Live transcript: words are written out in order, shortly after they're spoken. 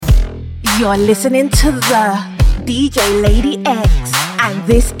You're listening to the DJ Lady X, and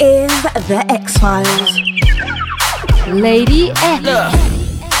this is the X-Files. Lady X. Look,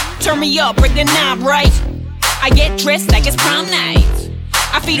 turn me up, break the knob right. I get dressed like it's prom night.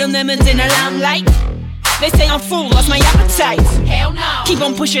 I feed on lemons in the limelight. They say I'm full, lost my appetite. Hell no. Keep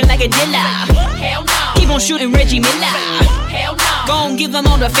on pushing like a dealer. Hell no. Keep on shooting Reggie Miller. Hell no. Gon' give them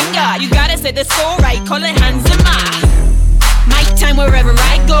all the finger. You gotta set the score right, call it Hans Zimmer. My time wherever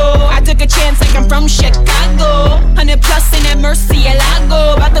I go. I took a chance like I'm from Chicago. 100 plus in that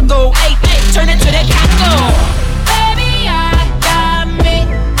Murcielago. About to go, hey, turn it to the Congo. Baby, I got me.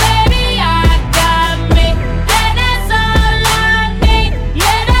 Baby, I got me. And that's all I need.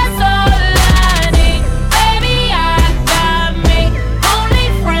 Yeah, that's all I need. Baby, I got me.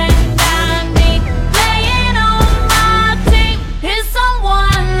 Only friend I need. Playing on my team is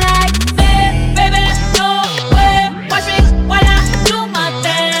someone like me. Baby, no way. Watch me while I do my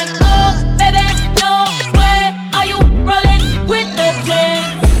thing. Oh, baby, no way. Are you rolling with the thing?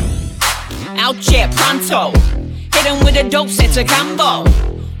 Out here, pronto. Hit 'em with a dope, set a combo.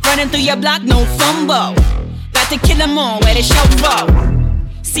 Running through your block, no fumble. Got to kill 'em all, where the show roll.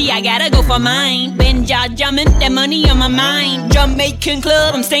 See, I gotta go for mine. Been jumping, that money on my mind. Jamaican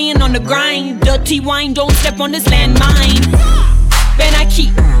club, I'm staying on the grind. Dirty wine, don't step on this landmine. Then I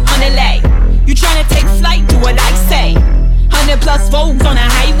keep on the lay. You tryna take flight, do what I say. 100 plus Vogues on the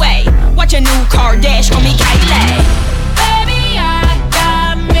highway. Watch a new car dash on me, Kylie. Baby, I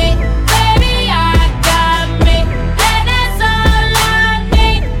got me. Baby, I got me. And that's all I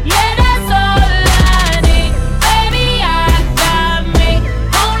need. Yeah, that's all I need. Baby, I got me.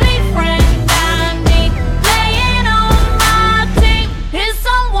 Only friend I need. Playing on my team is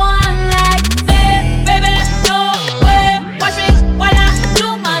someone like me. Baby, no way. Watch me while I do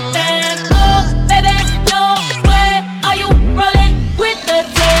my thing. Oh, baby, no way. Are you rolling with the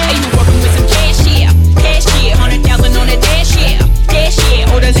thing? Are you working with some cash, yeah? Cash, yeah. 100,000 on the dash, yeah. Dash,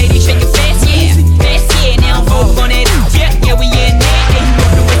 yeah. Older lady shaking fast, yeah. Fast, yeah. Now I'm both on it. Yeah, yeah, we in there. And you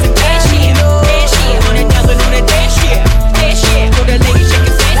working with some cash, yeah. Cash, yeah. 100,000 on the dash, yeah. Dash, yeah. Older lady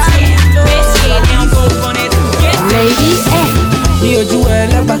shaking fast, yeah. Fast, yeah. Now I'm both on it. Yeah. Lady X. Me or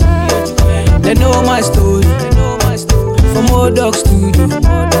Juelaba, they know my story. From old dog studio,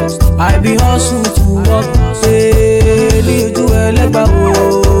 I be hustle to work. Hey, me or Juelaba,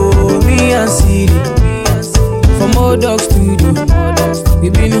 oh, me and Siri. From old dog studio, we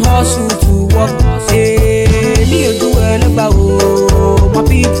been hustle to work. Hey, me or Juelaba, oh, my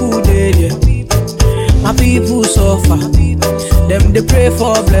people dead, yeah. My people suffer. Them they pray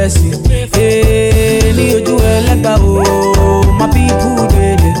for blessing. Hey, me or Juelaba, oh, my people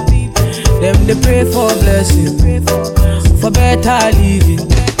dead, yeah. Them they pray for blessing, for better living.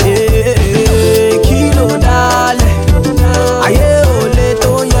 Hey, kilo dale, aye ole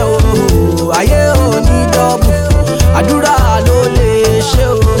to ye o, aye oni double. Adura lo le she o,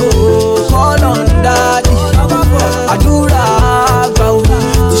 call on daddy. Adura agba o,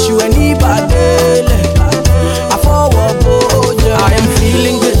 tishu eni badele. I forward boja. I am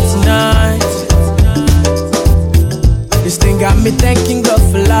feeling good tonight. This thing got me thanking God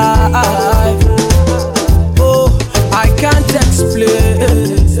for life. Oh, I can't explain.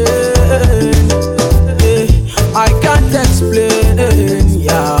 I can't explain.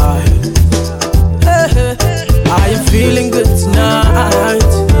 Yeah. I am feeling good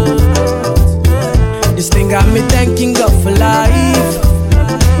tonight. This thing got me thanking God for life.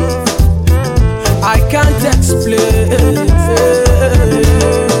 I can't explain.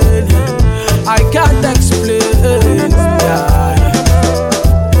 I can't explain. Yeah.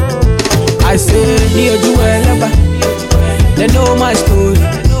 I say, near Juelaba, they know my story.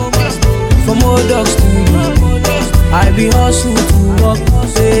 From old dog studio, I be hustle to work.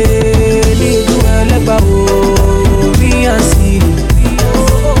 Say, near Juelaba, oh, me and Siri.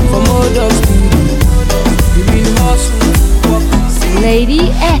 From old dog studio, we been hustle to work.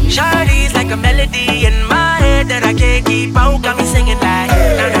 Lady X. Shawty's like a melody in my head that I can't keep out. Got me singing like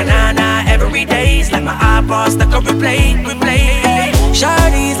na na na na every day's like my iPod stuck on replay.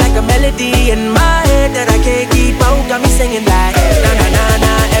 Shawty's like a melody in my head that I can't keep out. Got me singing like na na na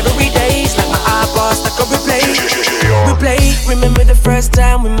na every day's like my iPod stuck on replay. Remember the first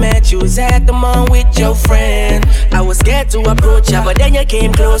time we met? You was at the mall with your friend. I was scared to approach ya, but then you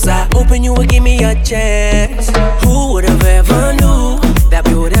came closer, hoping you would give me a chance. Who would have ever knew that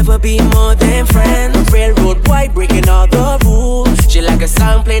we would ever be more than friends? Railroad white breaking all the rules. She like a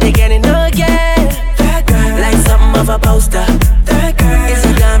song played again and again. That girl, like something of a poster. That girl is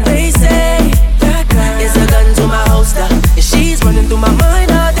a gun, they say. That girl is a gun to my holster, and she's running through my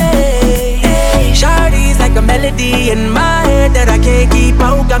mind all day. Hey, Shawty's like a melody in my head that I can't keep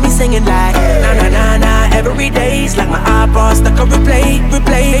out. Got me singing like na na na na. Every day's like my iPod stuck on replay.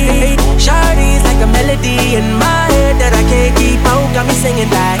 Shawty's like a melody in my head that I can't keep out. Got me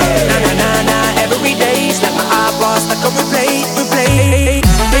singing like na na na na. Every day's like my iPod stuck on replay.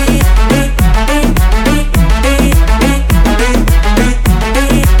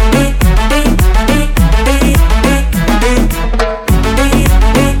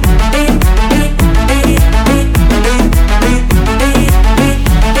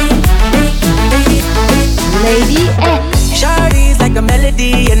 Lady X. Shawty's like a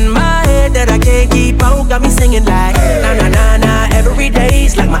melody in my head that I can't keep out. Got me singing like na na na na. Every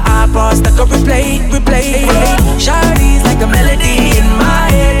day's like my iPod stuck on replay. Shawty's like a melody in my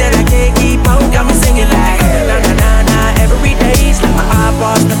head that I can't keep out. Got me singing like na na na na. Every day's like my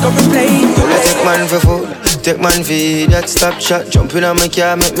iPod stuck on replay. Take man for food, take man for that stop chat. Jump in on my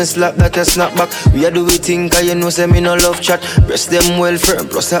car, make me slap that a snap back. We a do we think, cause you know say me no love chat. Breast them well firm,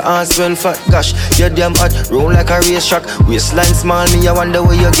 plus the ass well fat. Gosh, you're damn hot, roll like a race track. Waistline small, me I wonder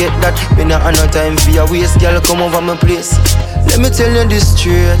where you get that. Me not have no time for your waist, girl, come over my place. Let me tell you this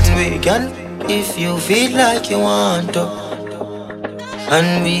straight. We can, if you feel like you want to.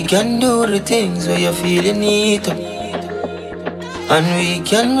 And we can do the things where you feel you need to. And we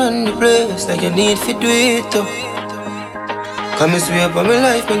can run the place like you need to do it too. Come and swear by my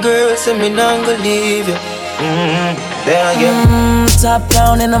life, my girl, say me not gonna leave you. Then again. Top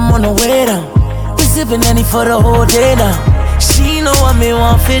down and I'm on the way down. We sippin' any for the whole day now. She know what me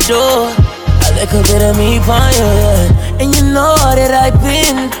want for do. I like a bit of me fire, yeah. And you know that I've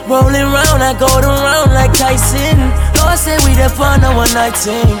been rolling round, I go around like Tyson. Lord say we the fun of one night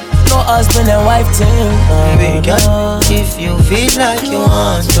team. No husband and wife team. We can, if you feel like you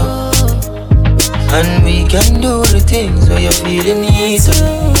want to. And we can do the things where you feel you need to.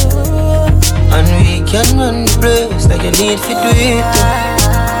 And we can run the place like you need to do it too.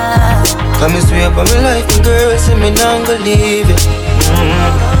 Come and swear by my life, and girl, say me not gonna leave you.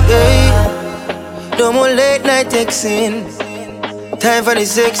 Yeah. No more late night texting. Time for the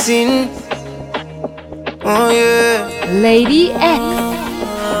sexing. Oh yeah. Lady X.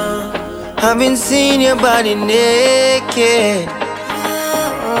 I've been seeing your body naked,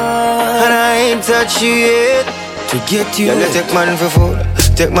 and I ain't touched you yet. To get you, yeah, take man for food,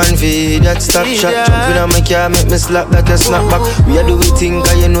 take man for that stop shot. Jump in on my car, make me slap that a snap back. We a do we think,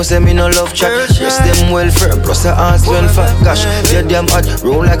 cause you know say me no love chat. Breast them well firm, plus the ass well fat. Gosh, you're damn hot,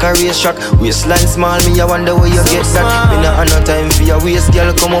 roll like a race track. Waistline small, me I wonder where you get that. Me not have no time for your waist,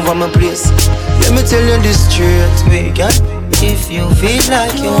 girl, come over my place. Let me tell you this straight. We can, if you feel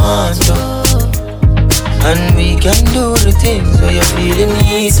like you want to. And we can do the things where you feel you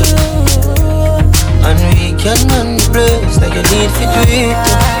need to. And we can run the place like you need to do it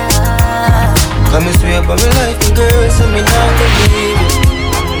too. Come and swear by my life, and girl, so me not gonna leave you.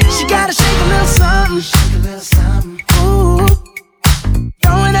 She gotta shake a little something. Ooh.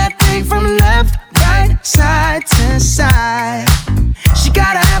 Throwing that thing from left, right, side to side. She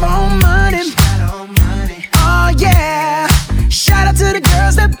gotta have her own money. Oh yeah. Shout out to the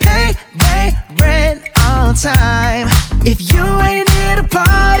girls that pay rent on time. If you ain't here to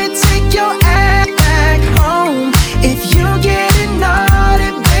party, take your ass back home. If you getting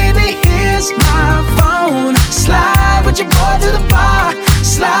naughty, baby, here's my phone. Slide with your boy to the bar,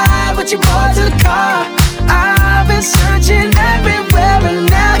 slide with your boy to the car. I've been searching everywhere and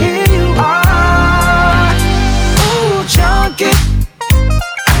now here you are. Ooh, junkie,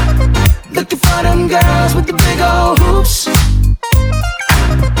 looking for them girls with the big old hoops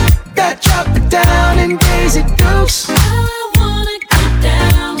that drop it down in Daisy Dukes. I wanna get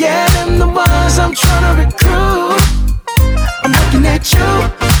down. Yeah, them the ones I'm tryna recruit. I'm looking at you,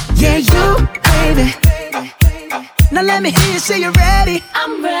 yeah, you, baby. Now let me hear you say you're ready.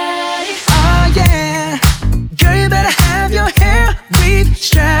 I'm ready. Oh yeah, girl, you better have your hair weave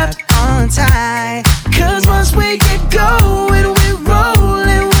strapped on tight. Cause once we get going, we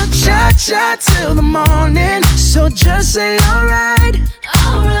rollin', we'll cha-cha till the morning. So just say alright.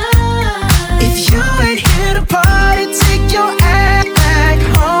 If you ain't here to party, take your ass back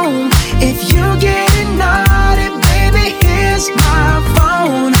home. If you getting naughty, baby, here's my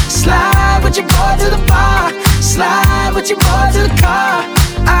phone. Slide with your boy to the bar, slide with your boy to the car.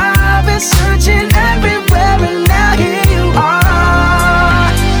 I've been searching everywhere and now here you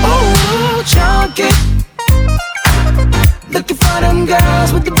are. Ooh, junkie, looking for them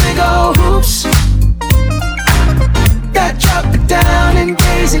girls with the big old hoops that drop it down in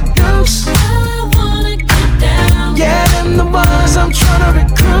Daisy Dukes. I wanna get down. Yeah, them the ones I'm tryna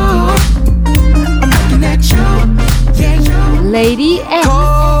recruit. I'm looking at you, yeah, you. Lady X.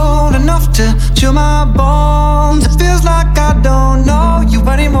 Cold enough to chill my bones. It feels like I don't know you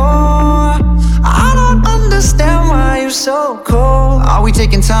anymore. we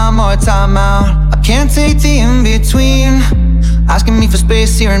taking time or time out? I can't take the in-between. Asking me for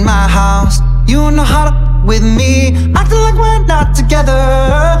space here in my house. You know how to with me, acting like we're not together.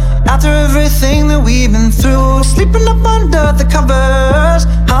 After everything that we've been through, sleeping up under the covers.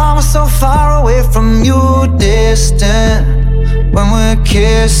 I'm so far away from you, distant. When we're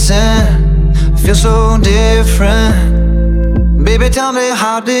kissing, feel so different. Baby, tell me,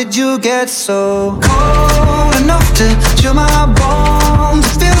 how did you get so cold enough to chill my bones?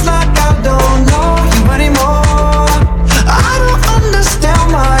 It feels like I don't know you anymore. I don't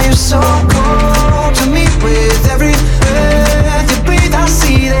understand why you're so cold to me. With every breath you breathe, I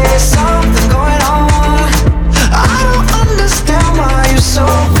see there's something going on. I don't understand why you're so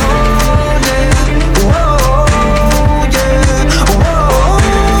cold, yeah. Whoa, yeah. Whoa,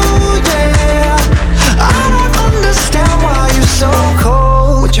 yeah. I don't understand why you're so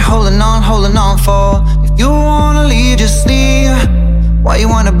cold. What you holding on for? If you wanna leave, just leave. Why you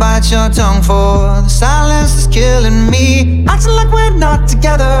wanna bite your tongue for? The silence is killing me. Acting like we're not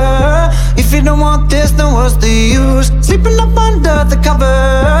together. If you don't want this, then what's the use? Sleeping up under the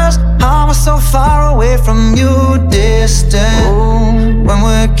covers. I'm so far away from you, distant. Ooh. When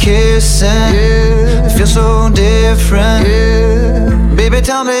we're kissing, yeah. It feels so different, yeah. Baby,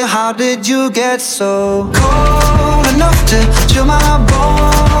 tell me, how did you get so cold enough to chill my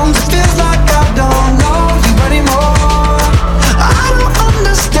bones? It feels like I don't know you anymore. I don't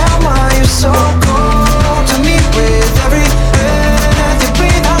understand why you're so cold to me. With every breath you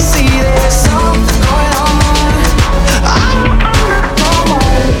breathe, I see there's something going on. I don't understand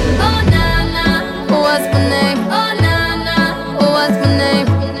why. Oh na na, what's my name? Oh na na, what's my name?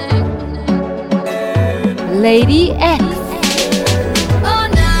 Lady X. Oh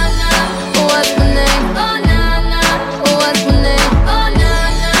na na, what's my name? Oh na na, what's my name? Oh na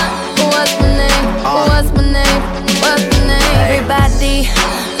na, what's my name? What's my name? What's my name? Everybody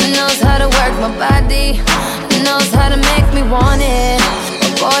knows how to work my body, knows how to make me want it.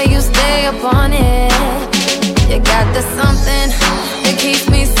 But boy, you stay up on it. You got the something that keeps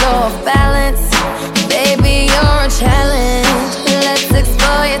me so off balance. Baby, you're a challenge. Let's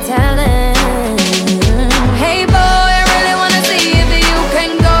explore your talent. Hey boy, I really wanna see if you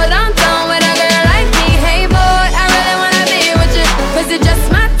can go downtown with a girl like me. Hey boy, I really wanna be with you, 'cause you're just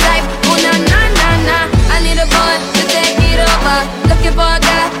my type. Oh na na na na, I need a boy to take it over. Looking for a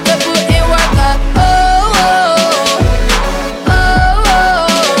guy to put in work up. Oh, oh, oh, oh.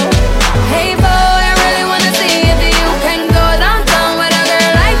 Hey boy, I really wanna see if you can go downtown with a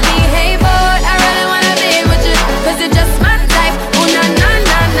girl like me. Hey boy, I really wanna be with you, 'cause you're just my type. Oh na na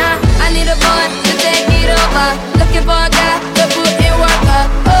na na, I need a boy to take it over. Looking for a guy to put in work up.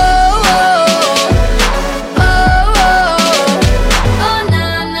 Oh, oh, oh, oh. Oh na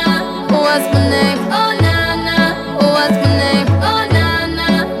na, what's my name? Oh na na, what's my name? Oh na na,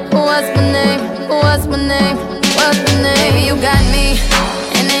 what's my name? What's my name? What's my name? You got me,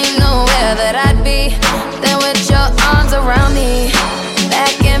 and ain't nowhere that I'd be than with your arms around me.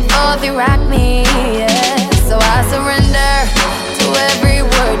 Back and forth, you rock me, yeah. So I surrender to every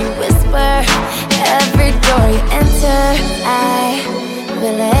word you whisper, every door you enter. I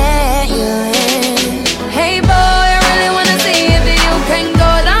will let you in. Hey boy, I really wanna see if you can go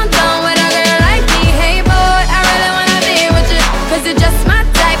downtown with a girl like me. Hey boy, I really wanna be with you, 'cause you're just my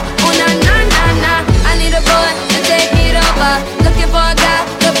type. Oh na na na na, I need a boy to take it over. Looking for a guy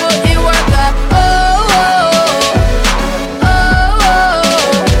to put in work up. Oh, oh, oh, oh.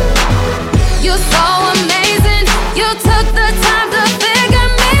 You're so amazing. You took the time to figure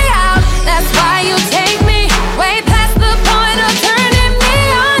me out. That's why you take me way past the point of turning me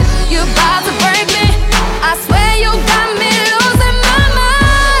on. You about to break me. I swear you got me losing my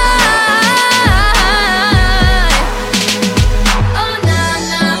mind. Oh na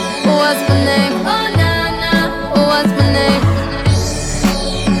na, what's my name? Oh na na, what's my name?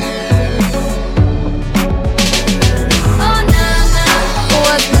 Oh na na,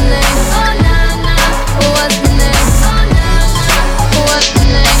 what's my name? Oh na na, what's my name? Oh na na, what's my name? What's my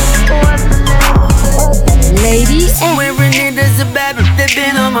name? Lady X. Swearing it is a bad bitch that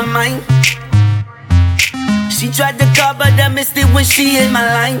been on my mind. She tried to call, but I missed it when she hit my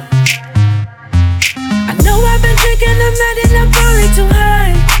line. I know I've been drinking, I'm not and I'm probably too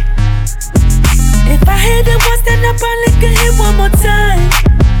high. If I hit it once, then I probably could hit one more time.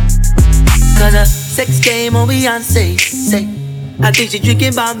 'Cause a sex game on Beyonce, say I think she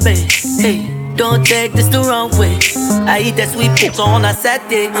drinking Bombay. Hey, don't take this the wrong way. I eat that sweet poop on a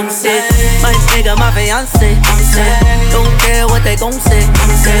Saturday. I'm sick. My nigga, my fiance. I'm sick. Don't care what they gon' say.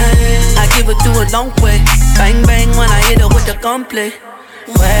 I'm sick. I give it to a long way. Bang bang when I hit her with the gunplay.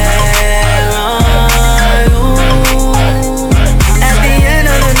 Where are you? At the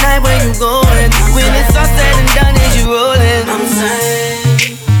where you going? When it's all said and done, is you rolling? I'm saying,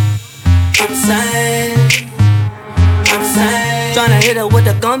 tryna hit her with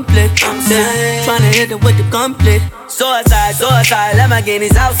the gunplate. Tryna hit her with the gunplate. Suicide,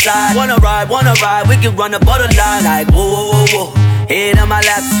 Lamborghini's outside. Wanna ride, we can run the borderline. Like, whoa. Head on my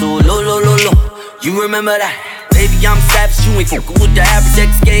lap, so low. You remember that? Baby, I'm savage, you ain't fucking with the average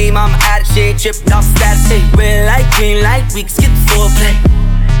X game. I'm out of shit, tripping off status. Hey, red light, green light, we can skip the foreplay.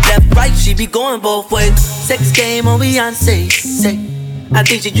 Left, right, she be going both ways. Sex game on Beyonce, say. I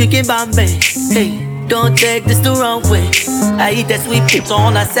think she drinking Bombay, hey. Don't take this the wrong way. I eat that sweet pizza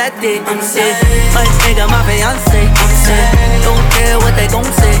on a Saturday. I'm saying, my nigga, my fiance. I'm saying, don't care what they gon'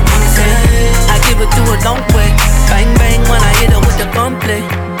 say. I'm saying, I give it to a long way. Bang bang when I hit her with the gunplay.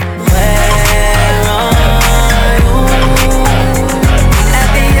 Where are you?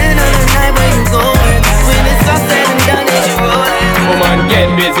 At the end of the night, where you going? When it's all said and done, is you rolling? Woman, get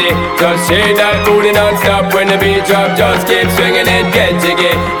busy. Just shake that booty non-stop. When the beat drop, just keep swinging it. Get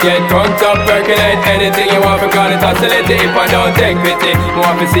jiggy, get drunk up, percolate. Anything you want, because it's oscillating. If I don't take pity,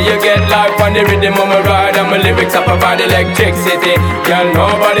 want to see you get life on the rhythm of my ride. And my lyrics up about electricity. Girl,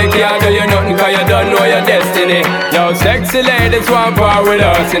 nobody can do you nothing, cause you don't know your destiny. Yo, sexy ladies want part with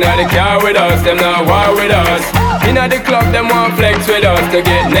us. In the car with us, them not war with us. In the club, them want flex with us. To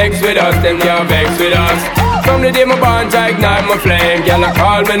get next with us, them can't vex with us. From the day my bond, I ignite my flame. Girl, I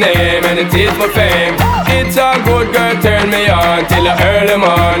call my name and it is my fame. It's a good girl, turn me on till the early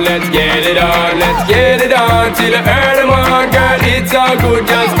morn. Let's get it on, till the early morn. Girl, it's all good,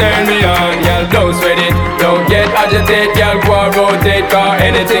 just turn me on. Girl, don't sweat it, don't get agitated. Girl, go and rotate, cause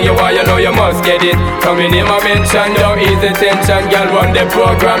anything you want, you know you must get it. Coming in my mention, don't ease the tension. Girl, run the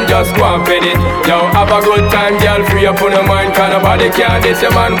program, just go and fit it. Yo, have a good time, girl, free up on your mind. Cause nobody can this,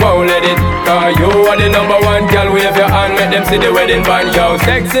 your man won't let it. Cause you are the number one, girl, wave your hand, make them see the wedding band. Yo,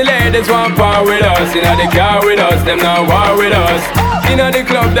 sexy ladies want part with us. In the car with us, them not war with us. In the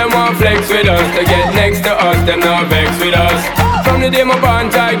club, them want flex with us. To get next to us, them not vex with us. From the day my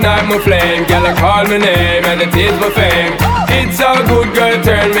bond, I ignite my flame. Girl, I call my name and it is my fame. It's a good girl,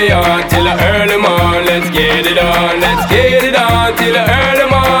 turn me on till the early morn. Let's get it on, till the early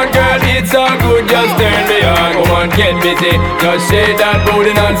morn. Girl, it's all good, just turn me on. Come on, get busy, just shake that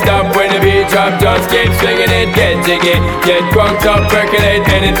booty non-stop. When the beat drop, just keep swinging it, get jiggy. Get drunk up, percolate.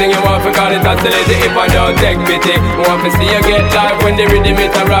 Anything you want, because it's oscillating. If I don't take pity, want to see you get live when the rhythm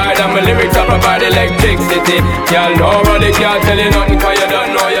is a ride. And my lyrics up about electricity. Girl, nobody can tell you nothing, cause you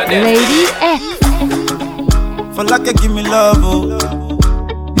don't know your destiny. Lady X. For like you give me love, oh.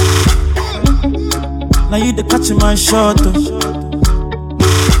 Now you the catch my shot, oh.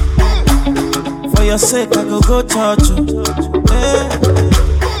 For your sake, I go touch you. Hey.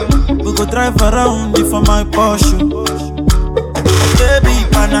 We go drive around you for my Porsche. Baby,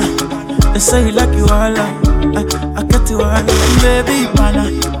 pana, they say you like you all, I get you all. Baby, pana,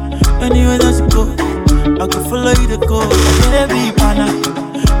 anywhere that you go, I can follow you to go. Baby, pana,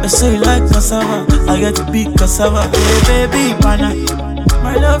 they say you like cassava, I get to be cassava. Hey, baby, pana,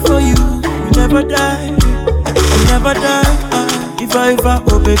 my love for you will never die, will never die. If I ever,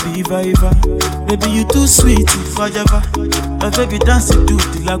 oh baby, if I ever, baby you too sweet, if I ever, I baby dance it to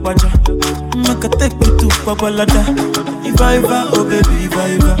the lagwaja, make a take you to Babalada. If I ever, oh baby, if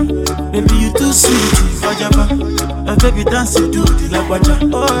I ever, baby you too sweet, if I ever, I baby dance it to the lagwaja,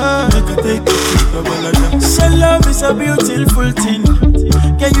 oh make a take you to Babalada. So love is a beautiful thing,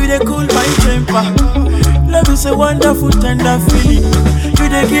 can you they cool my temper? Love is a wonderful tender feeling, you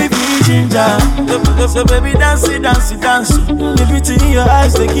they give me ginger. So baby dance it, dance it, dance it. The beauty in your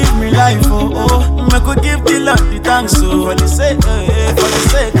eyes they give me life, oh oh. I could give the Lord the thanks, oh. For the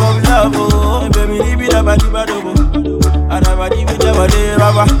sake of love, oh. Baby, leave it about the badobo. And about the bada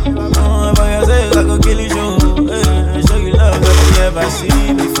baba. Oh, for your sake I could kill you, show. Show you love that you never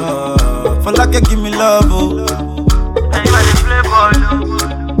seen before. For like you give me love, oh. And you are the playboy,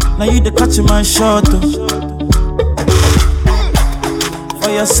 oh. Now you the catch my shot, oh. For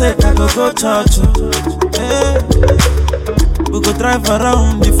your sake, I go touch you. Hey. We go drive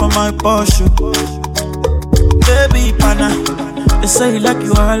around you for my Porsche. Baby, pana, they say you like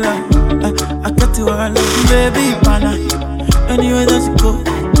you all, I get you all. Baby, pana, anywhere that you go,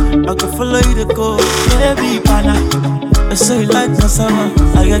 I can follow you to go. Baby, pana, they say you like cassava,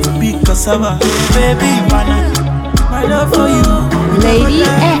 I get to be cassava. Baby, pana, my love for you, Lady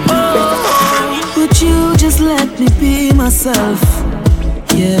X. Would you just let me be myself?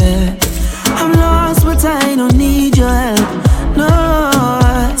 Yeah, I'm lost but I don't need your help. No,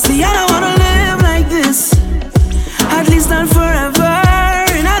 see I don't wanna live like this, at least not forever.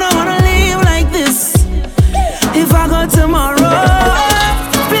 And I don't wanna live like this if I go tomorrow.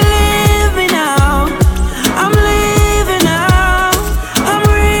 Believe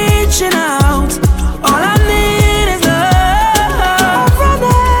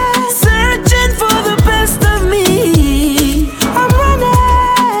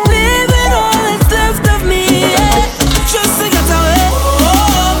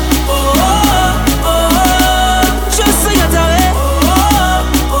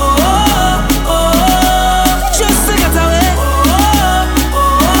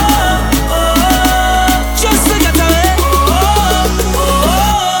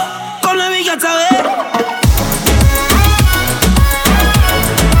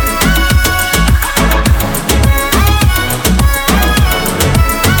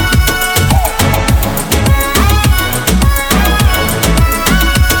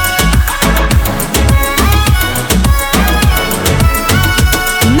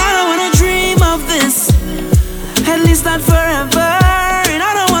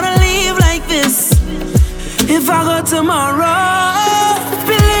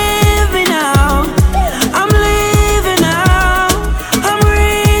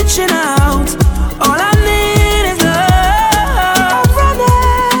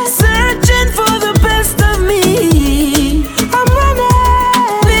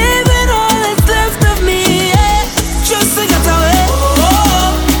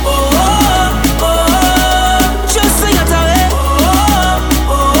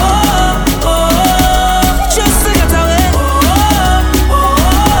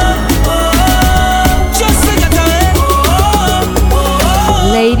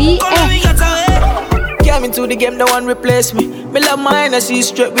Lady X. Came into the game, no one replace me. Me love my Hennessy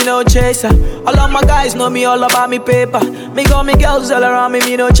straight, me no chaser. All of my guys know me all about me paper. Me got me girls all around me,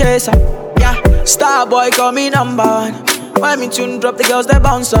 me no chaser. Yeah, star boy call me number one. When me tune drop, the girls they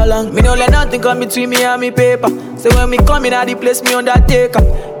bounce along. Me no let nothing come between me and me paper. So when me come in at the place, me undertaker.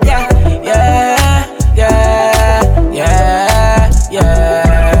 Yeah, yeah, yeah, yeah,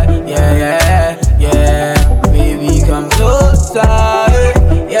 yeah, yeah, yeah, yeah. Baby, come closer.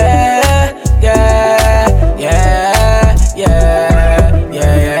 Yeah, yeah, yeah, yeah, yeah,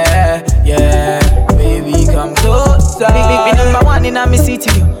 yeah, yeah. Baby, come closer. Big number one in a me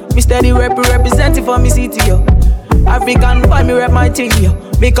city, yo. Me steady representing for me city, yo. African boy, me rep my thing, yo.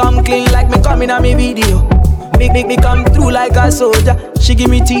 Me come clean like me come in a me video. Me come through like a soldier. She give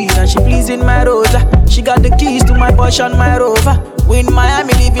me teeth and she pleasing my rosa. She got the keys to my Porsche and my Rover. We in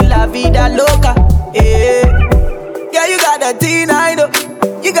Miami living la vida loca. Yeah, yeah, you got the teen, I know.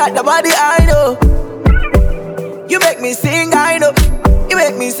 You got the body, I know. You make me sing, I know. You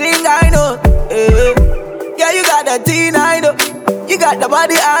make me sing, I know. Yeah, you got the teen, I know. You got the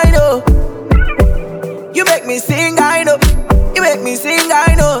body, I know. You make me sing, I know. You make me sing,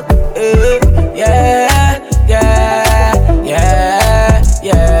 I know. Yeah, yeah, yeah, yeah,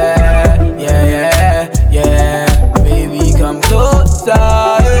 yeah, yeah. Baby, come closer.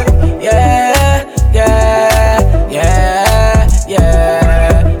 Yeah, yeah, yeah,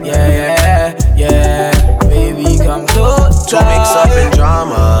 yeah, yeah, yeah. Baby, come closer. To mix up in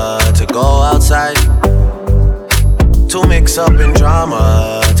drama, to go outside. To mix up in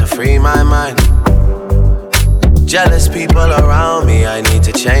drama, to free my mind. Jealous people around me, I need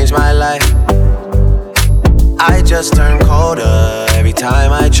to change my life. I just turn colder every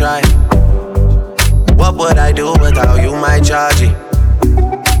time I try. What would I do without you, my Georgie?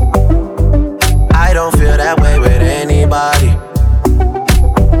 I don't feel that way with anybody.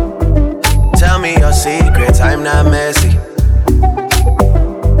 Tell me your secrets, I'm not messy.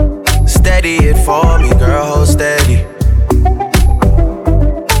 Steady it for me, girl, hold steady.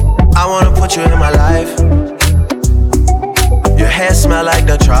 I wanna put you in my life. Your hair smell like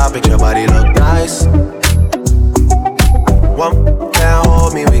the tropics, your body look nice. One can't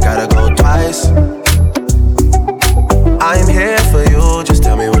hold me, we gotta go twice. I'm here for you, just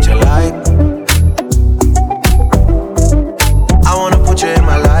tell me what you like. I wanna put you in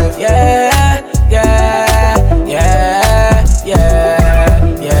my life. Yeah, yeah, yeah,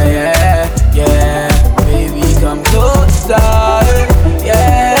 yeah, yeah, yeah, yeah. Baby, come closer.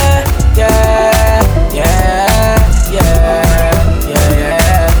 Yeah, yeah, yeah, yeah.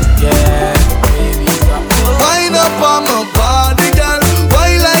 Wind up on my body, girl.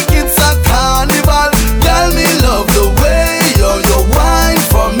 Why like it's a carnival? Girl, me love the way you wine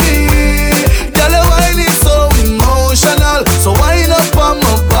for me. Girl, your wine is so emotional. So wind up on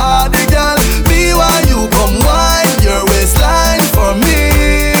my body, girl. Me while you come wine your waistline for me.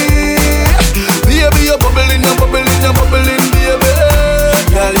 Baby, you're bubbling, you're bubbling, you're bubbling, baby.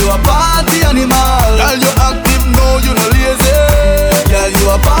 Girl, you a party animal. Girl, you active, no, you no lazy. Girl, you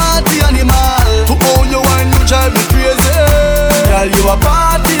a party animal. To own your wine, you drive me crazy. Girl, you a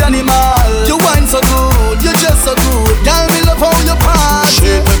party animal. You wine so good, you just so good. Girl, me love how you party. She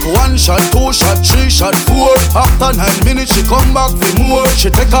take 1 shot, 2 shot, 3 shot, 4. After 9 minutes, she come back for more. She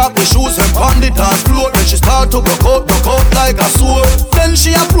take off the shoes and pound it on floor. Then she start to broke out like a sword. Then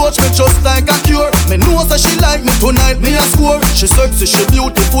she approach me just like a cure. Me know that she like me tonight, me a score. She sexy, she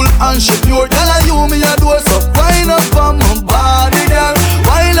beautiful and she pure. Girl, I you me a door, so wind up on my body, girl.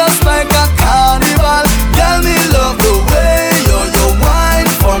 Wind us like a carnival. Girl, me love the way you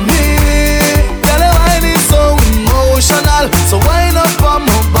wine for me. Girl, the wine is so emotional. So wind up on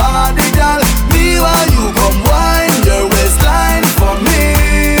my body, girl. Me while you come wine your waistline for me.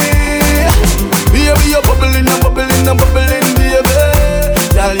 Baby, you're bubbling, you're bubbling, you're bubbling, baby.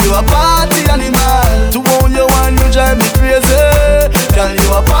 Girl, you a party animal. To own your wine, you drive me crazy. Girl,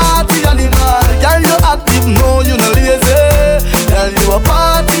 you a party animal. Girl, you active, no, you no lazy. Girl, you a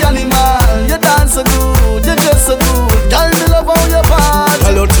party animal. You dance so good, you dress so good. Girl, me love how you party.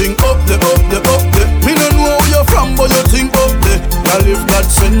 Girl, you think up there, up there, up there. Me don't know where you're from, but you think up there. Girl, if God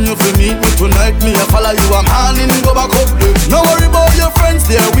send you to meet me tonight, me a follow you, I'm handing, go back up there. No worry about your friends,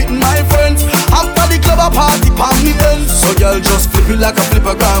 they're with my friends. After the club, a party, palm me ends. So girl, just flip it like a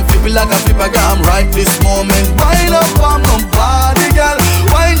flippergram, flip it like a flippergram. Right this moment, wind up on my body, girl.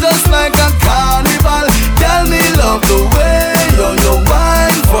 Wine just like a carnival. Girl, me love the way you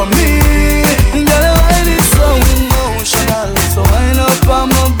wine for me. Girl, the wine is so emotional. So wind up on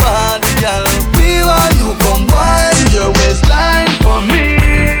my body, girl. Me while you come wine your waistline for me.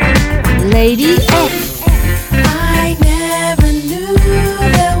 Lady X. I never knew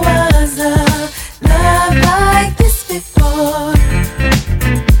there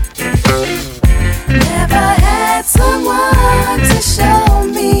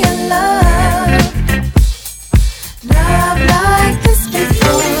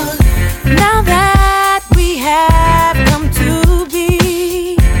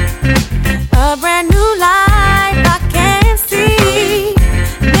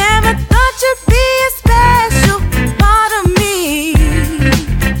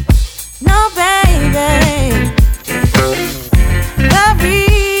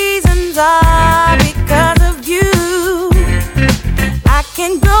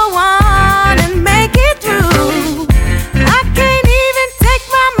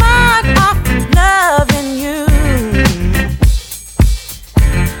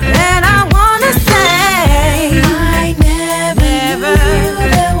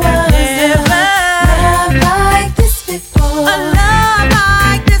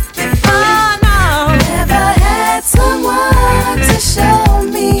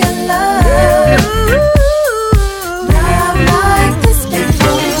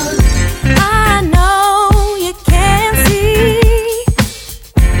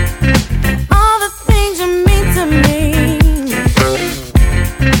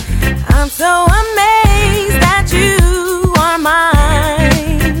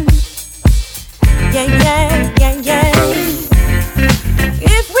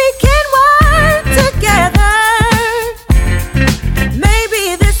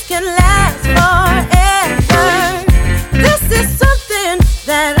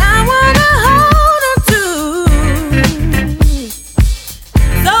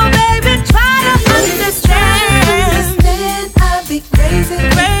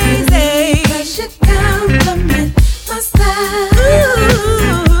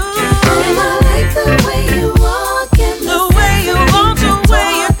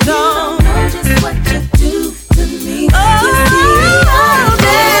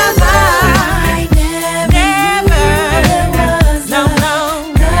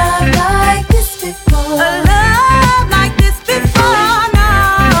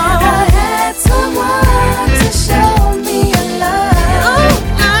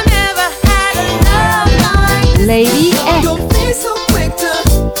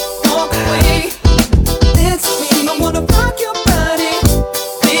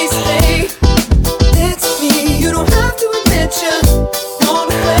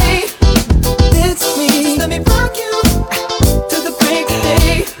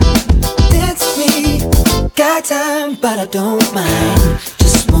don't mind.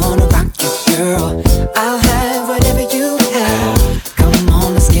 Just wanna rock you, girl. I'll have whatever you have. Come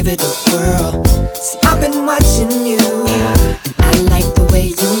on, let's give it a whirl. See, I've been watching you, and I like the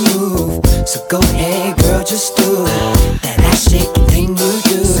way you move. So go ahead, girl, just do that ass shaking thing you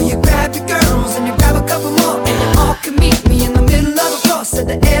do. So you grab your girls and you grab a couple more, and you all can meet me in the middle of the floor. So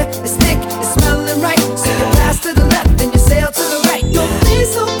the air is thick, it's smelling right. So you pass to the left and you sail to the right. Don't be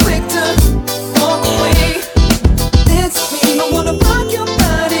so quick to walk away. Dance with me, I wanna rock your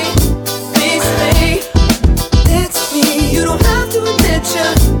body. Please stay. Dance with me, you don't have to admit you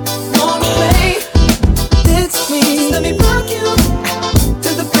want away. Dance with me, just let me rock you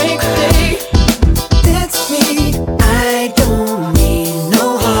till the break of day. Dance with me, I don't need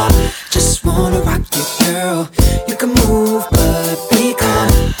no heart. Just wanna rock you, girl. You can move, but be calm.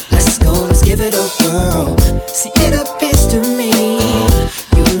 Let's go, let's give it a whirl. See, it appears to me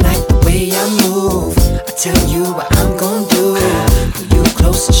you like the way I move. I tell you what I'm gonna do. Pull you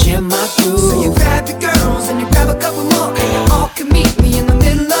close and share my groove. So you grab your girls and you grab a couple more, and you all can meet me in the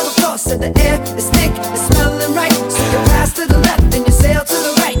middle of the floor. So the air is thick, it's smelling right. So you pass to the left and you sail to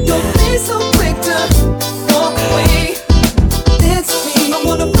the right. Don't be so quick to walk away. Dance with me, I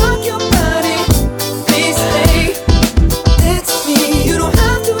wanna rock your body. Please stay. Dance with me, you don't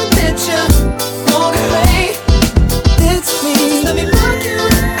have to admit you want away. Dance with me, just let me rock you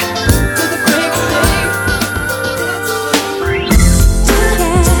till the break of day.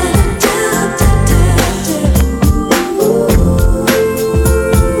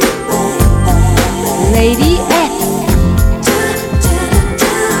 Lady X.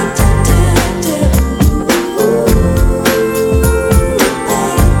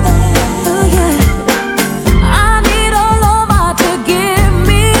 I need a lover to give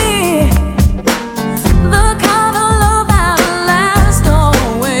me the kind of love that lasts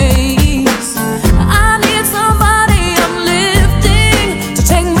always. I need somebody uplifting to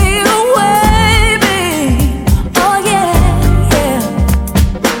take me away, babe. Oh yeah, yeah.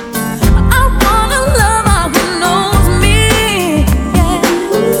 I want a lover who knows me, yeah,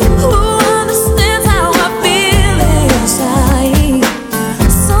 who understands how I feel inside.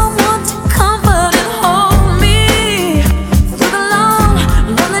 Someone to comfort and hold me through the long,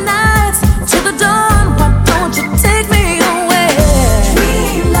 lonely nights to the dawn. Why don't you take me away?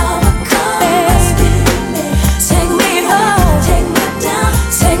 Dream lover, come take me home, take me down,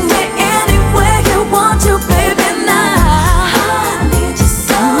 take me anywhere you want to, baby. Now I need you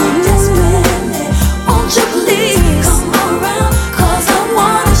so desperately. Won't you please come around? 'Cause I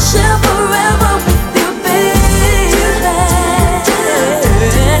wanna share forever with you, baby. With you,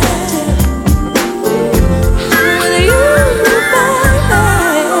 baby.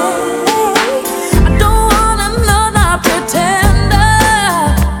 I don't want another pretender,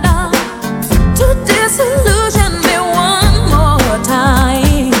 no, to disillusion me one more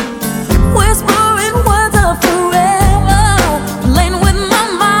time. Whispering words of forever, playing with my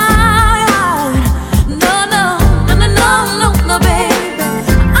mind. No, no, no, no, no, no, no, baby.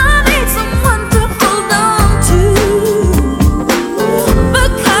 I need someone to hold on to, the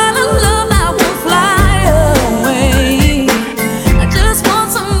kind of love that won't fly away. I just want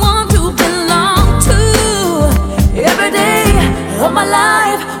someone to belong to every day of my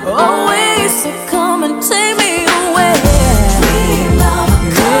life, always. So come and take me away. Dream lover,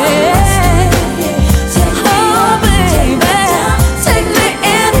 take me oh, baby, take me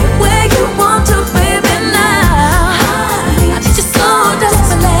anywhere you want to, baby. Now I need you so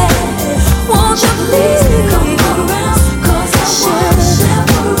desperately. Won't you please come around? 'Cause I wanna share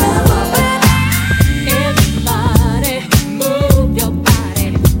forever. Everybody, move your body.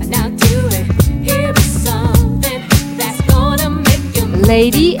 Now do it. Here is something that's gonna make you move.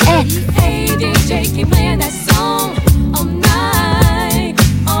 Lady X. Hey DJ, keep playing that song all night,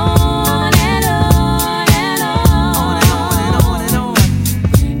 on and on and on and on and on.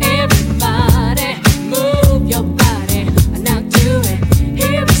 Everybody, move your body. Now do it.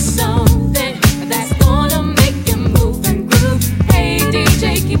 Here is something that's gonna make you move and groove. Hey DJ,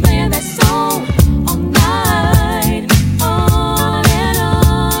 keep playing that song all night, on and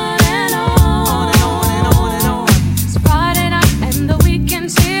on and on and on and on and on. It's Friday night and the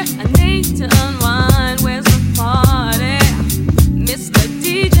weekend's here.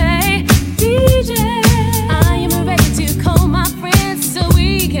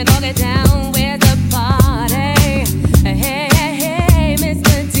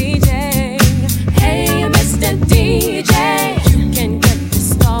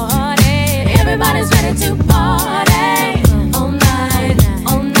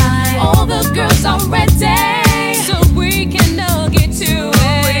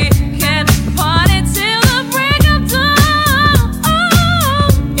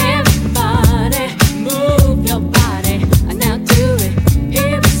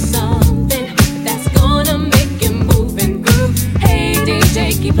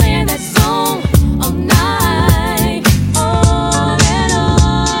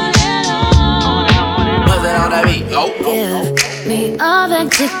 Give me all that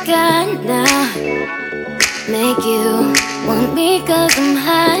you got now. Make you want me 'cause I'm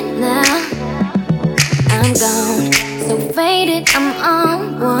hot now. I'm gone, so faded, I'm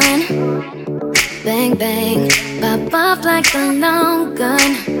on one. Bang, bang, pop off like a long gun.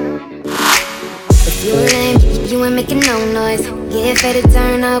 If you lame, you ain't making no noise. Get ready to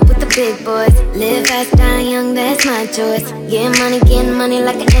turn up with the big boys. Live fast, die young, that's my choice. Get money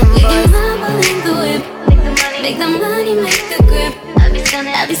like an invoice. Mama in the whip, make the money, make the grip.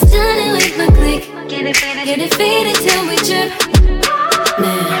 I'll be stunning with my click. Get it faded till we trip.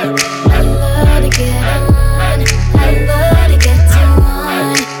 Man, I love to get on. I love to get to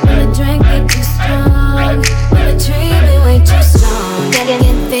one. When the drink get too strong, when the tree be way too strong.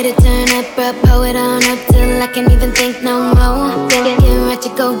 Get faded, turn up, bro, pull it on up till I can't even think no more. Get right,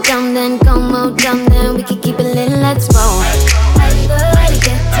 you go dumb, then go more dumb, then we can keep it lit, let's roll. I love to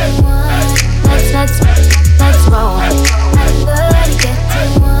get to one. Let's roll. I love to get to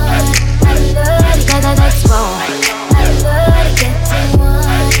one. I love to get, let's roll. I love to get to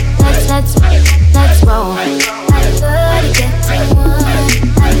one. Let's roll. I love to get to one.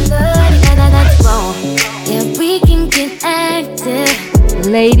 I love to get, let's roll. Yeah, we can get active.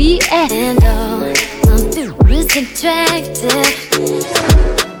 Lady X. And all I'm through is attractive.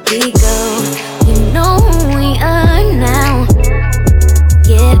 We go, you know who we are now.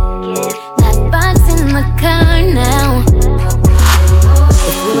 Get that box in the car now.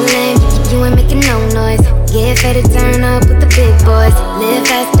 If you lame, you ain't making no noise. Get ready to turn up with the big boys. Live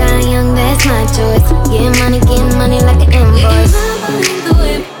fast, die young, that's my choice. Get money like an invoice. In the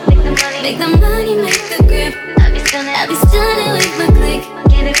whip, make the money, make the grip. I'll be stunning with my click.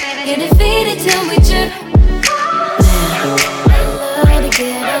 Get it faded till we trip. Man, I love to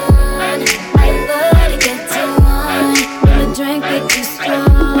get on. I love to get to one. When the drink get too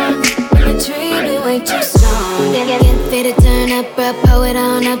strong, when the tree be way too strong. Get faded, turn up, bro, pull it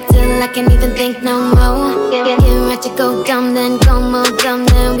on up till I can't even think no more. Get right, you go dumb, then go more dumb,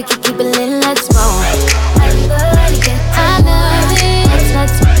 then we can keep it lit, let's roll. I love to get to I love it.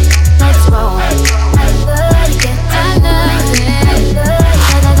 Let's roll. I love to get to I love it.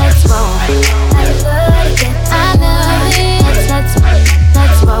 Let's roll. I love to get to I love it.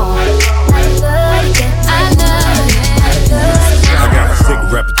 Let's roll. I love to get to I love it. I got a sick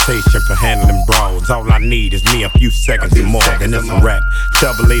reputation for handling brawls. All I need is me a few seconds and more, then it's a rap.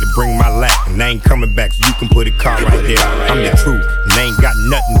 Tell the lady bring my lap, and they ain't coming back, so you can put a car right there. I'm the truth, and they ain't got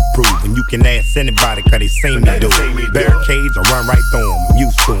nothing to prove. And you can ask anybody, cause they seen me do it. Barricades, I run right through them, I'm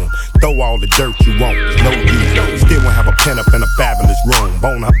used to them. Throw all the dirt you want, there's no use. Still won't have a pen up in a fabulous room.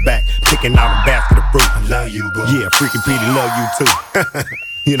 Bone her back, picking out a basket of fruit. I love you, boo. Yeah, freaking Petey love you too.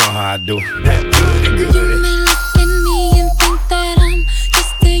 You know how I do. That good, good. You may look at me and think that I'm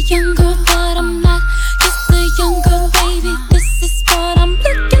just a young girl, but I'm not just a young girl, baby. This is what I'm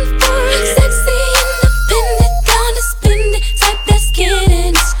looking for. Sexy, independent, gonna spend it, type that's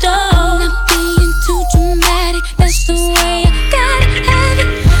getting started. Not being too dramatic, that's the way I gotta have it.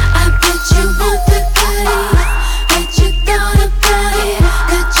 I bet you want the goodies, bet you thought about it.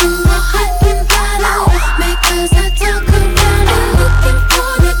 Got you all hot and bothered, because I talk around it. Looking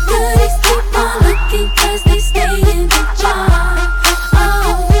for the goodies, keep on looking, cause they stay in the jar.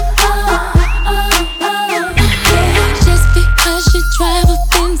 Just because you drive a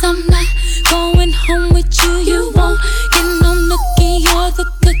Benz, I'm not going home with you. You won't get no nookie or the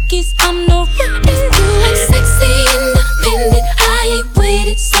cookies. I'm no rookie. I'm sexy, independent. I ain't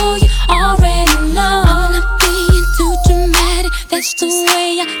waited, so you already know. I'm not being too dramatic. That's the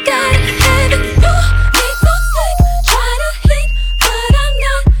way I gotta have it. You need no slick, try to hit, but I'm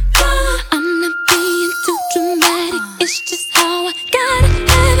not done. I'm not being too dramatic. It's just how I gotta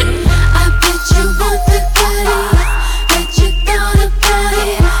have it. I bet you want the goodies, bet you thought about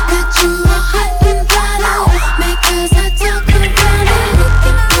it. Got you all hot and bothered, because I talk around it.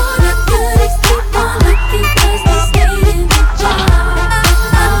 Looking for the goodies, keep on looking, cause they stay in the jar.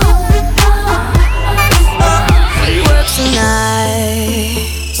 We work tonight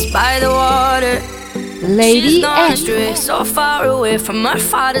by the water. Lady She's gone X. astray, so far away from her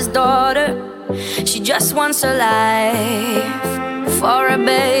father's daughter. She just wants a life for a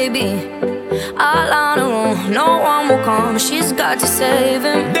baby. All on her own, no one will come. She's got to save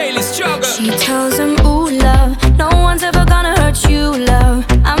him. Daily struggle. She tells him, ooh, love, no one's ever gonna hurt you, love.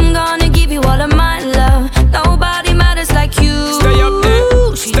 I'm gonna give you all of my love. Nobody matters like you. Stay up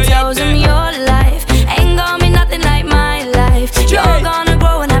there. She Stay tells up him there. your life ain't gonna be nothing like my life. You're gonna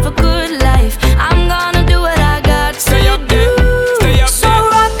grow and have a good life. I'm gonna do what I got to Stay up there. do. Stay up So there.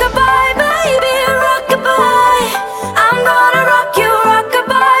 rock-a-bye, baby, rock-a-bye. I'm gonna rock you,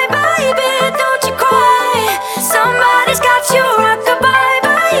 rock-a-bye, baby. Don't you cry. Somebody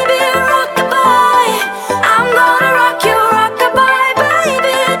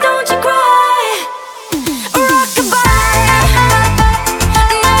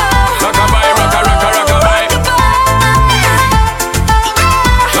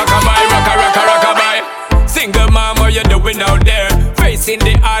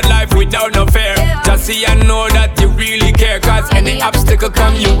obstacle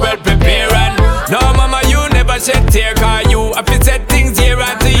come, you well prepare. And no, mama, you never shed tear, cause you have to set things year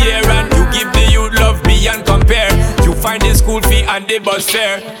after year. And you give the youth love beyond compare. You find the school fee and the bus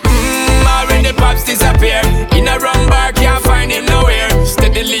fare. When the pops disappear, in a wrong bar, can't find him nowhere.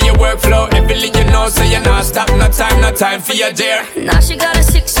 Steadily your workflow, everything you know, so you're not stop, no time for your dare. Now she got a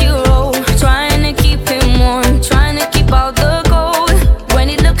 6-year-old, trying to keep him warm, trying to keep out the cold. When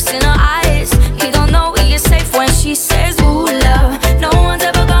he looks in her eyes, he don't know he is safe when she says, ooh, love, no one's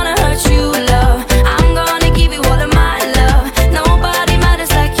ever gonna hurt you, love. I'm gonna give you all of my love. Nobody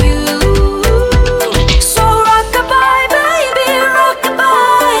matters like you. So rock-a-bye, baby,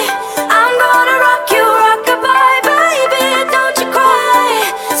 rock-a-bye. I'm gonna rock you, rock-a-bye, baby, don't you cry.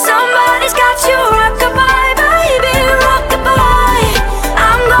 Somebody's got you, rock-a-bye, baby, rock-a-bye.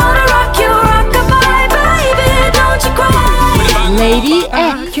 I'm gonna rock you, rock-a-bye, baby, don't you cry. Lady X.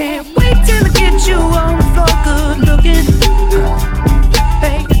 I can't wait till I get you on the floor, good looking.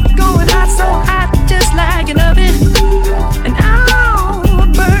 Hey, going hot, so hot, just like an oven. And I'll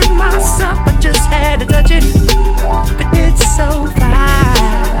burn myself, I just had to touch it. But it's so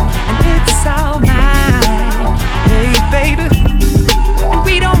fine, and it's all mine. Hey, baby, and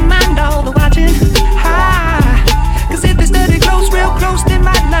we don't mind all the watching. Cause if they study close, real close, they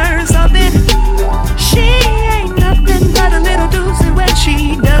might learn something. She ain't nothing but a little doozy when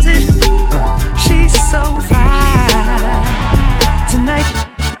she does it. She's so fine tonight.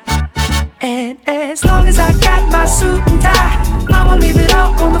 And as long as I got my suit and tie, I won't leave it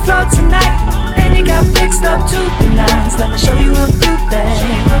all on the floor tonight. And you got fixed up to the nines. Let me show you a few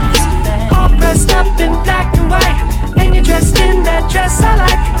things. All dressed up in black and white, and you're dressed in that dress I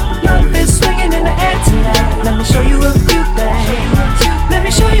like. Love is swinging in the air tonight. Let me show you a few things. Let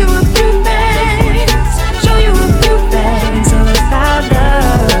me show you a few things. Show you a few things about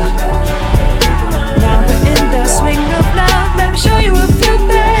love. Now we're in the swing of love. Let me show you a few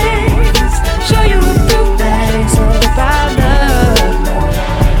things. Show you a few things about love.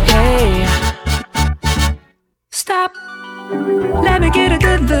 Hey, stop. Let me get a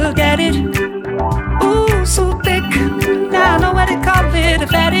good look at it. Ooh, so thick. Now I know what they call it, a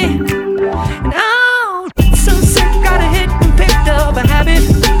fatty. And oh, so sick, got a hit and picked up a habit.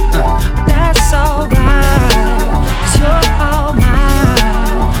 That's alright, 'cause you're all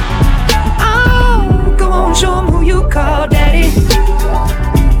mine. Oh, go on, show 'em who you call daddy.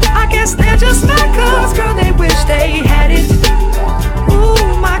 I guess they're just like us, girl, they wish they had it.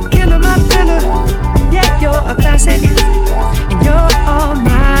 Ooh, my killer, my filler. Yeah, you're a classic, and you're all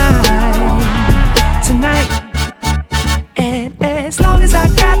mine tonight. And as long as I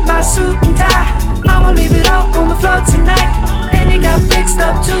got my suit and tie, I won't leave it all on the floor tonight. And you got fixed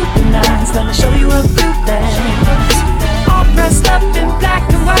up to the nines. Let me show you a few things. All dressed up in black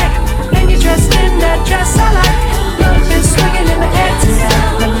and white, and you're dressed in that dress I like. Love is swinging in the air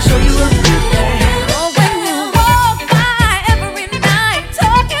tonight. Let me show you a few things.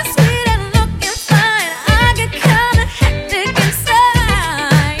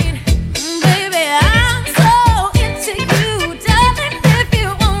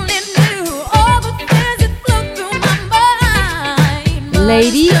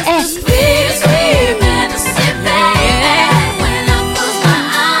 Lady X.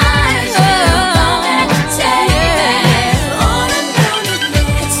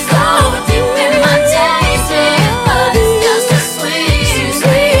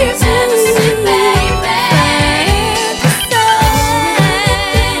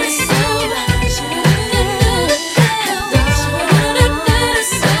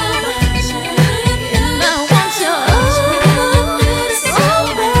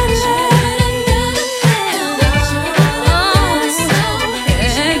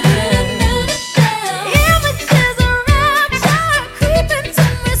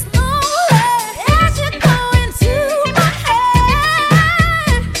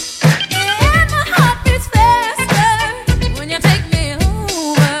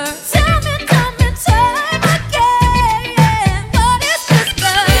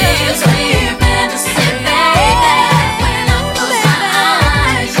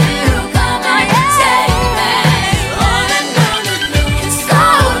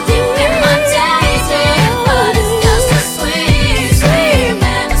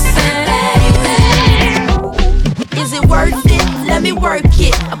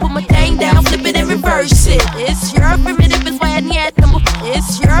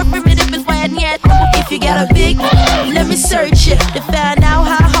 If you got a big, let me search it to find out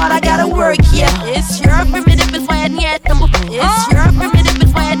how hard I gotta work. Yeah, it's your primitive is why I need them. It's your primitive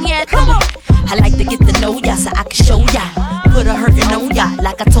is why I need them. I like to get to know ya so I can show ya. Put a hurtin' on ya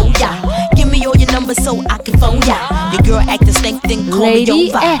like I told ya. Give me all your numbers so I can phone ya. Your girl act the stank, then call call me Lady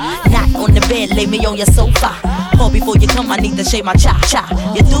over. X. Not on the bed, lay me on your sofa. Call before you come, I need to shave my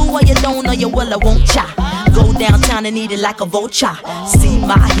cha-cha. You do or you don't, or you will, I won't cha. Go downtown and eat it like a vulture. See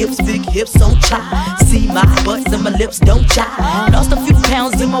my hips, big hips, so cha. See my butts and my lips, don't cha. Lost a few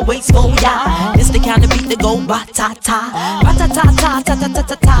pounds in my waist, oh yeah. It's the kind of beat that go ba-ta-ta.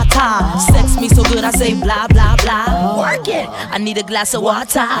 Ba-ta-ta-ta-ta-ta-ta-ta-ta. Sex me so good I say blah, blah, blah. Work it, I need a glass of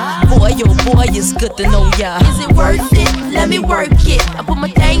water. Boy, oh boy, it's good to know ya. Is it worth it? Let me work it. I put my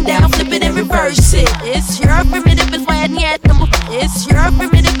thing down, flip it and reverse it. It's your primitive, it's why I need. It's your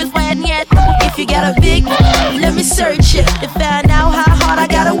primitive, it's why I need. If you got a big, let me search it to find out how hard I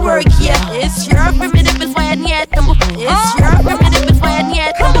gotta work. Yeah, it's your primitive, it's why I need. It's your primitive, it's why I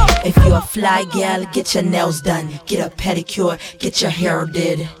need. If you're a fly gal, get your nails done, get a pedicure, get your hair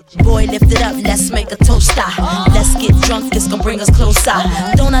did. Boy, lift it up, let's make a toaster. Let's get drunk, this gon' bring us closer.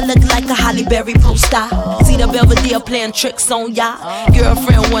 Don't I look like a Halle Berry poster? See the Belvedere playing tricks on ya.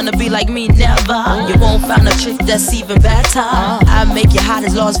 Girlfriend wanna be like me, never. You won't find a chick that's even better. I make you hot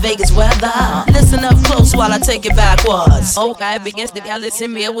as Las Vegas weather. Listen up close while I take it backwards. Okay, begins to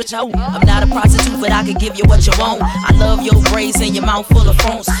listen me what you want. I'm not a prostitute, but I can give you what you want. I love your braids and your mouth full of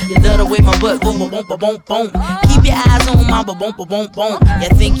phones. You love the way my butt boom, boom, boom, boom, boom. Keep your eyes on my boom, boom, boom, boom. You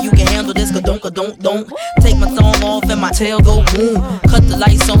think you can handle this, don't. Take my thumb off and my tail go boom. Cut the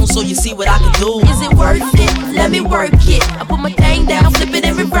lights on so you see what I can do. Is it worth it? Let me work it. I put my thing down, flip it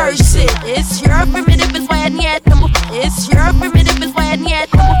and reverse it. It's your primitive, it's why I need. It's your primitive, it's why I need.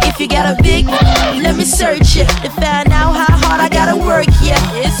 If you got a big, let me search it to find out how hard I gotta work. Yeah,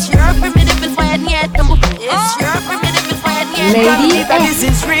 it's your primitive, it's why I need. It's your primitive, it's why I need. Lady X. This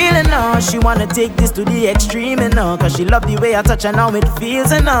is real enough. She wanna take this to the extreme enough. Cause she love the way I touch her now it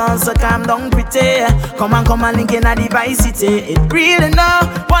feels enough. So calm down pretty. Come on link in a device city. It real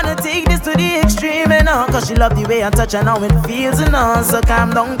enough. Wanna take this to the extreme enough. Cause she love the way I touch her now it feels enough. So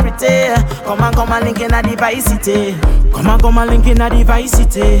calm down pretty. Come on link in a device city. Come on link in a device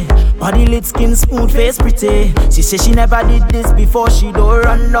city. Body lit, skin smooth, face pretty. She say she never did this before. She don't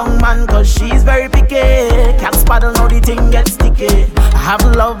run down man cause she's very picky. Can't paddle now the thing gets sticky. I have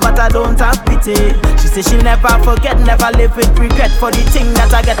love but I don't have pity. She say she'll never forget, never live with regret for the thing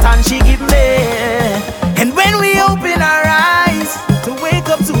that I get and she give me. And when we open our eyes to wake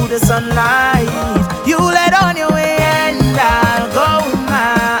up to the sunlight, you let on your way and I'll go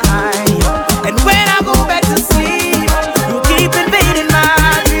mine. And when I go back to sleep, you keep invading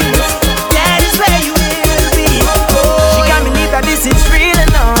my dreams. That is where you will be. She can't believe that this is real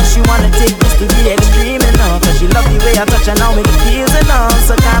enough. She wanna take this to the extreme enough. Cause she love the way I touch her now it feels enough.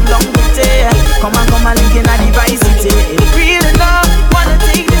 So calm down with it. Come on link in a device city. It's real enough. Wanna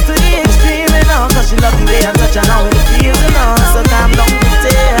take this to the extreme enough. Cause she love the way I touch her now it feels enough. So calm down with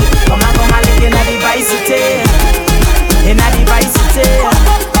it. Come on link in a device city. In a device city.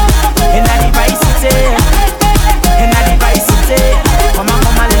 In a device city. In a device city. Come on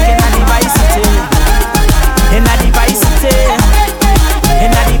link in a device city. In a device city.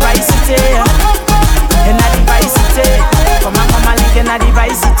 In a device city. In a device city. Come on link in a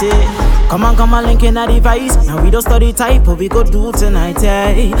device city. Come on, link in a device. Now we don't study type, but we go do tonight,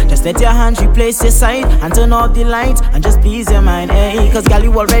 eh? Just let your hands replace your side and turn off the lights and just please your mind, eh? Cause girl,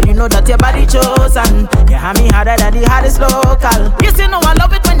 you already know that your body chosen. You have me harder than the hardest local. Yes, you know I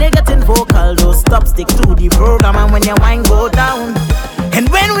love it when they getting vocal. Don't stop, stick to the program and when your wine go down. And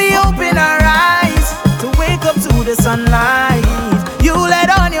when we open our eyes to wake up to the sunlight, you let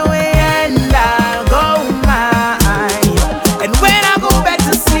on your way and I'll go mine. And when I go back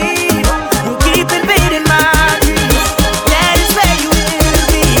to sleep, you keep invading my dreams. That is where you will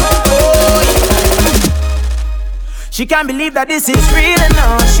be. Oh, yeah. She can't believe that this is real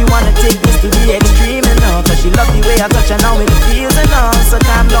enough. She wanna take this to the extreme enough. Cause she love the way I touch her now it feels enough. So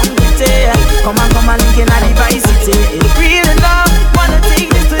calm down with it. Come on link in a device city. It's real enough. Wanna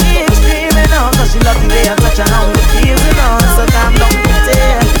take this to the extreme enough. Cause she love the way I touch her now it feels enough. So calm down with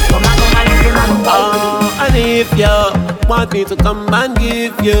it. Come on link in a device. And if you want me to come and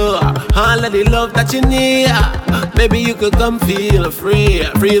give you all of the love that you need, maybe you could come feel free.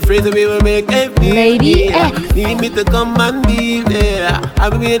 Free to be able to make every Lady X. Need me to come and be there.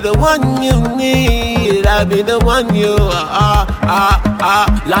 I'll be the one you need. I'll be the one you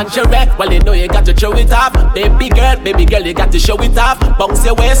lingerie, well you know you got to show it off. Baby girl, you got to show it off. Bounce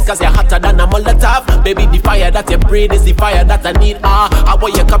your waist cause you're hotter than a Molotov. Baby, the fire that you breathe is the fire that I need. I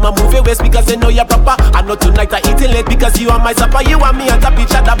want you come and move your waist because you know you're proper. I know tonight I eating late because you are my supper. You and me on top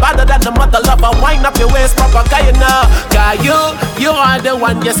each other better than the mother lover. Wind up your waist proper, cause you know, cause you are the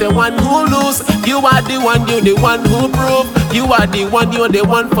one, yes, the one who lose. You are the one, you the one who prove. You are the one, you're the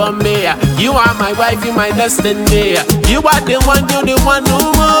one for me. You are my wife, you my destiny. You are the one, you the one who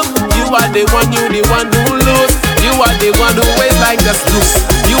move. You are the one, you the one who lose. You are the one who waits like the loose.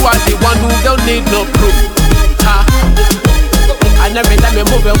 You are the one who don't need no proof. Ha. And every time you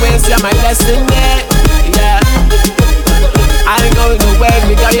move away, you're my destiny. Yeah. I ain't going nowhere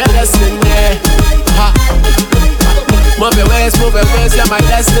because you're destiny. Ha. Move your ways, you're my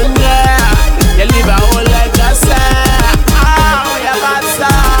destiny. You live a whole life just say, oh, you're bad song.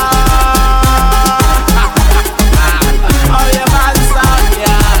 Oh, you're bad song,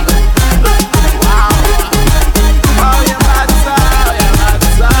 yeah. Oh, you're bad song, you're bad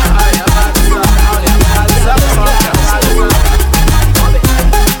song, oh, you're bad song, oh, you're bad song,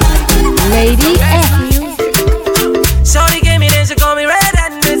 Lady F. Shorty came in and she called me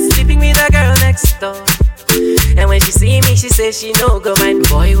red-handed, sleeping with a girl next door. And when she see me, she says she no go mind.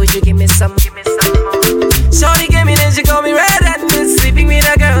 Boy, would you give me some more? Shorty came in and she called me red-handed, sleeping with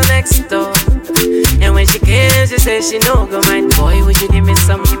a girl next door. And when she came, she says she no go mind. Boy, would you give me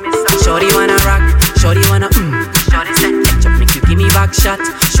some? Shorty wanna rock, shorty wanna Shorty said, ketchup make you give me back shot.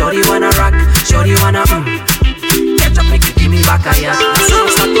 Shorty wanna rock, shorty wanna ketchup make you give me back a yacht.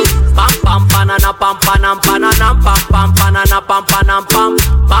 Pam pam banana pam panam pananam pam pam banana pam panam pam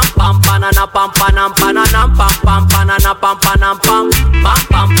pam pam banana pam panam pananam pam pam banana pam panam pam pam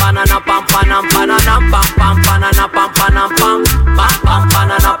pam banana pam panam pananam pam pam banana pam panam pam pam pam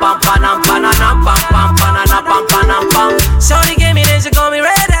banana pam panam pananam pam pam banana pam panam pam. Shorty gave me this, she called me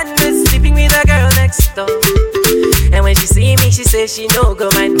red-handed, sleeping with a girl next door. And when she see me, she says she no go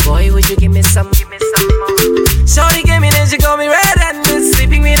mind. Boy, would you give me some more? Shorty came in and she called me red-handed,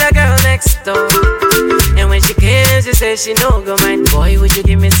 sleeping with a girl next door. And when she came, she said she no go mind. Boy, would you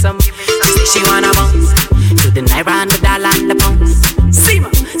give me some? She said she wanna bounce to the naira and the dollar and the pounds. See ma,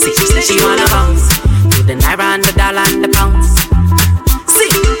 see she said she wanna bounce to the naira and the dollar and the pounds.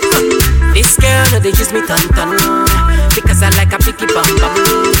 See, this girl no they use me ton because I like a picky bum bum.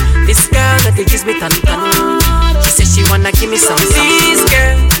 This girl no they use me ton. She said she wanna give me some. These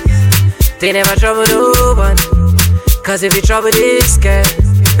girls, they never trouble no one. Cause if you trouble this girl,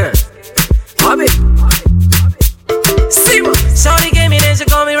 Bobby. See what? Shorty gave me then she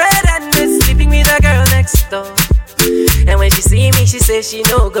called me red-handed, sleeping with a girl next door. And when she see me, she says she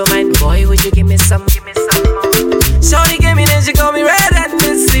no go mind. Boy, would you give me some more? Shorty gave me then she called me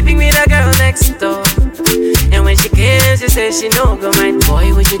red-handed, sleeping with a girl next door. And when she came, she says she no go mind.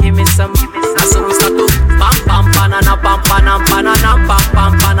 Boy, would you give me some? So we start to pam pam banana pam panam pananam pam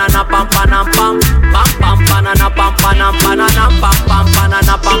pam banana pam panam pam pam pam banana pam panam pananam pam pam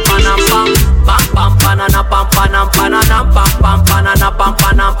banana pam panam pam pam pam banana pam panam pananam pam pam banana pam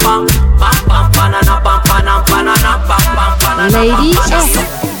panam pam pam pam banana pam panam pananam pam pam banana. Lady F.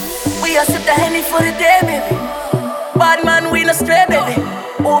 We are sip the Henny for the day, baby. Bad man, we no stray, baby.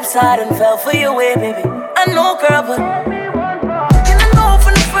 Oops, I done fell for your way, baby. I know, girl, but can I know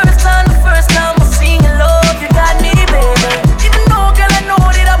from the first time I seen your love, you got me, baby. Even though, girl, I know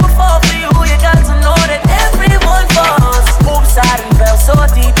that I would fall for you, you got to know that everyone falls. Oops, I done fell so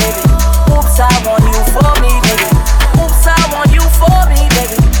deep, baby. Oops, I want you for me, baby. Oops, I want you for me,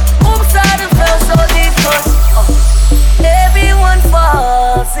 baby. Oops, I done fell so deep, cause everyone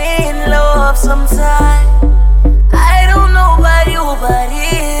falls in love sometime. I don't know about you, but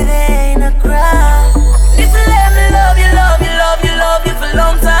it ain't a crime. If you let me love you, love you, love you, love you for a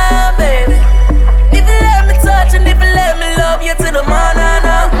long time, baby. If you let me touch and if you let me love you to the morning,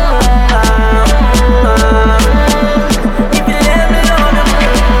 if you let me love you,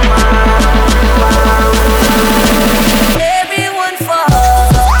 everyone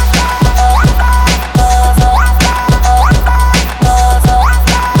falls.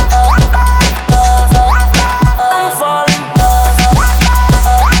 I'm falling.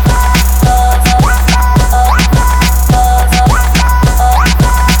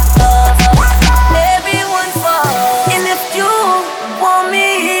 Everyone falls. And if you want me,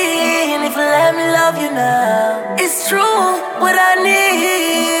 and if you let me love you now, it's true. What I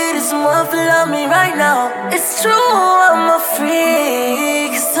need is someone to love me right now. It's true, I'm a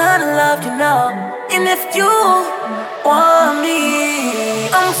freak, it's time to love you now. And if you want me,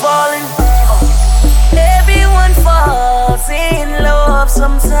 I'm falling. Everyone falls in love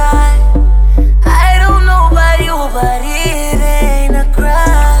sometime. I don't know about you, but it ain't a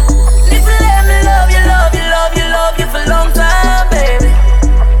crime. If you let me love you, love you, love you, love you for a long time, baby.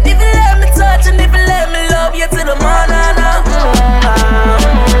 If you let me touch and if you let me love you to the morning,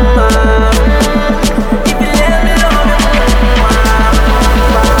 if you let me love you,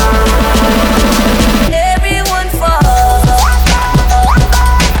 everyone falls.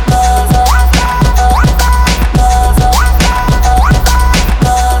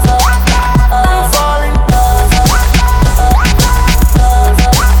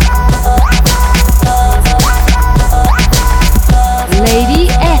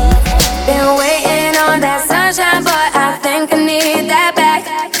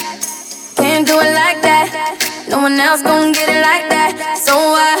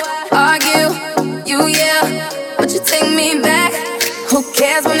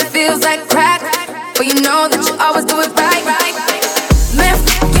 feels like crack, but you know that you always do it right. Man, f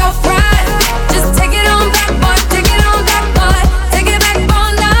your pride. Just take it on back, boy. Take it on back, boy. Take it back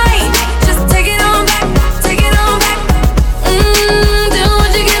all night. Just take it on back. Take it on back. Do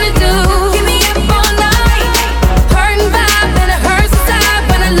what you gonna do. Keep me up all night. Hurting vibe and it hurts inside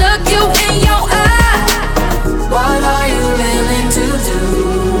when I look you in your eye. What are you willing to do?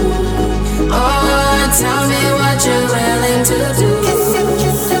 Oh, tell me what you're willing to do.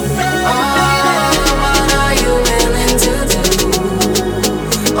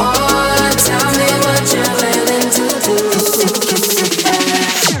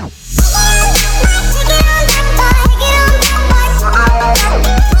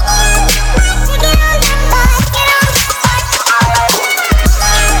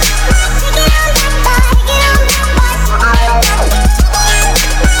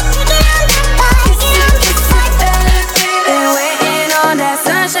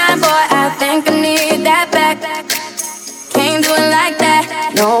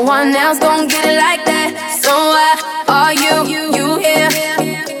 No one else gon' get it like that. So why are you here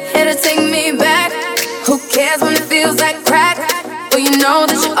to take me back? Who cares when it feels like crack? Well, you know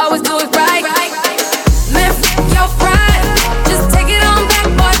that you always do it right. Man, f your pride. Just take it on back,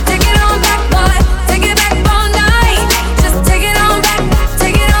 boy. Take it on back, boy. Take it back all night. Just take it on back.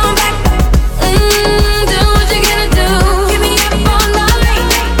 Take it on back. Do what you gonna do. Keep me up all night.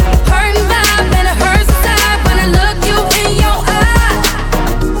 Hurting vibe and it hurts inside when I look you in your eye.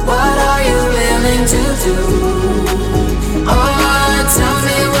 What are you willing to do? Oh, tell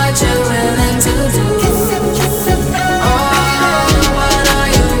me what you're willing to do. Oh, what are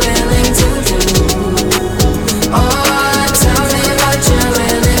you willing to do? Oh, tell me what you're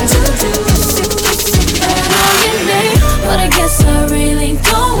willing to do. I know your name, but I guess I really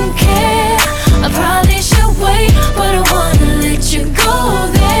don't care. I probably should wait, but I wanna let you go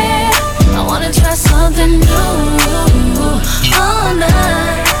there. I wanna try something new all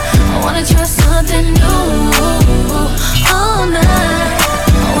night. I wanna try something new all night.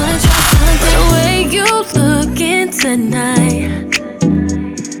 I wanna try something. The way you looking tonight,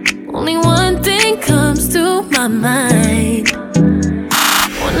 only one thing comes to my mind.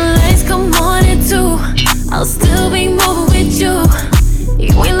 When the lights come on at 2, I'll still be moving with you.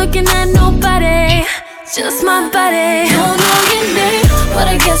 You ain't looking at nobody, just my body. Don't know your name, but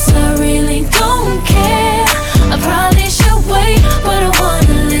I guess I really don't care. I probably should wait, but I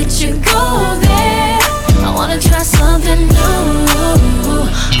wanna let you go there. I wanna try something new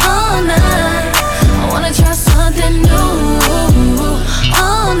all night. I wanna try something new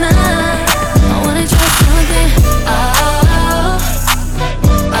all night. I wanna try something. I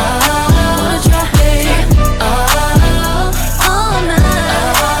wanna try all night,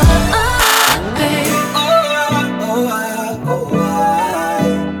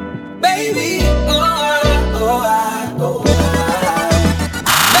 baby.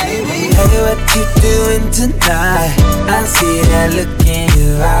 Hey, what you doing tonight? I see that look in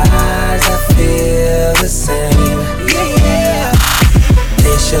your eyes. I feel the same. Yeah.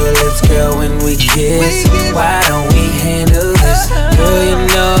 Taste your lips, girl, when we kiss. Why don't we handle this? Girl, you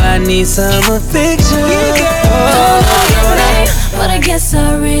know I need some affection. Don't know your name, but I guess I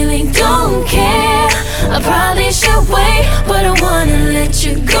really don't care. I probably should wait, but I wanna let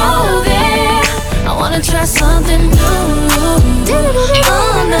you go there. I wanna try something new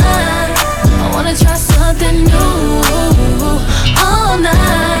all night. I wanna try something new all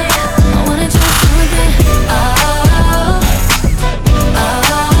night. I wanna try something. I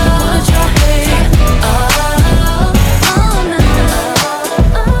wanna try all night.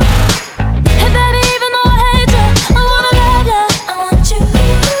 Hey baby, even though I hate you, I wanna love you. I want you.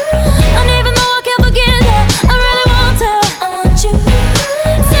 And even though I can't forget you, I really want to. I want you.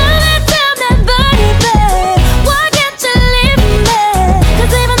 Tell me, baby, why can't you leave me?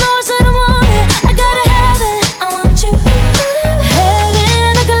 'Cause even though I shouldn't want it, I gotta have it. I want you.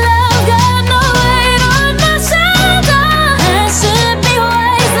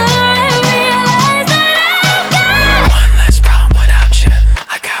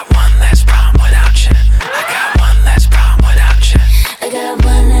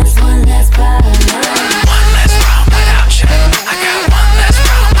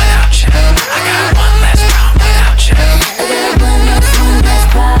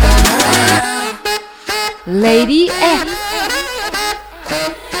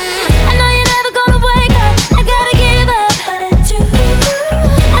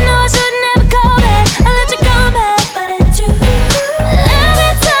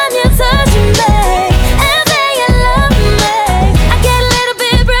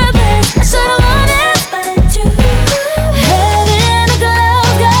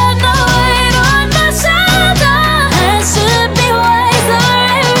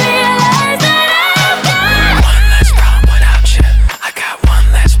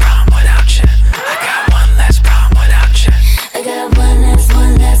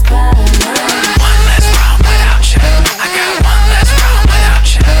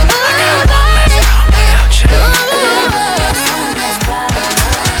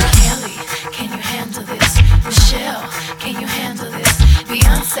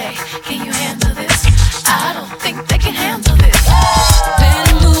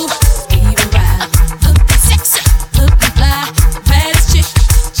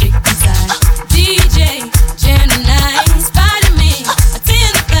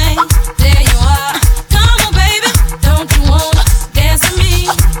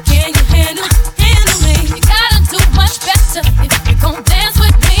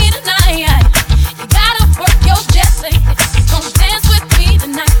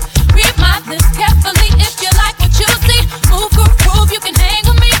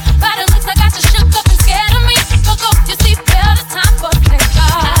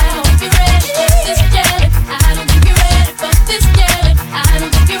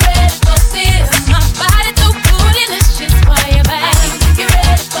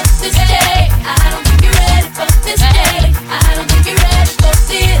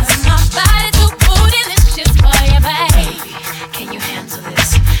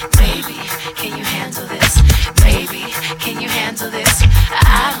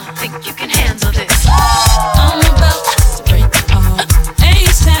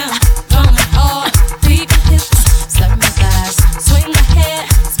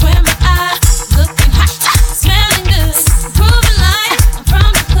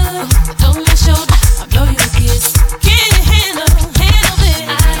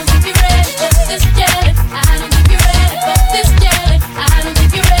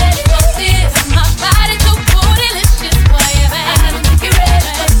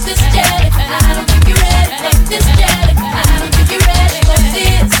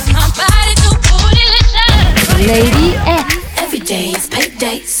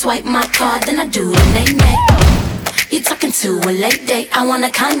 pay, swipe my card, then I do the nay-nay. You talking to a late date, I want a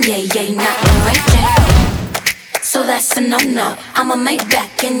Kanye, yeah, not a Ray J. So that's a no-no, I'ma make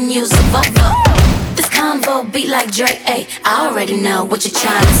back and use a Volvo. This convo beat like Dre, ayy, I already know what you're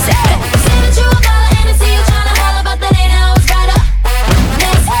trying to say. Say that you a baller and I see you trying to holler, but that ain't how it's right up.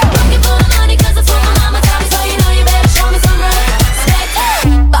 Next, looking for the money cause it's what my mama taught me, so you know you better show me some respect.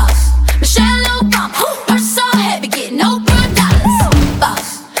 Boss, Michelle Obama, purse so heavy, get no $1.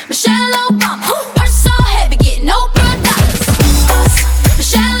 Boss, Michelle Obama, purse so heavy, get no $1. Boss,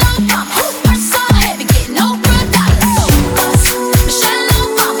 Michelle Obama, purse so heavy, get no $1. Boss, Michelle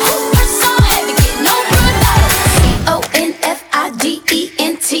Obama, purse so heavy, get no $1.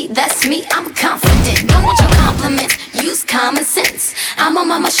 CONFIDENT, that's me, I'm confident. Don't want your compliments, use common sense. I'm on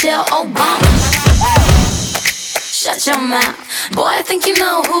my Michelle Obama. Shut your mouth, boy, I think you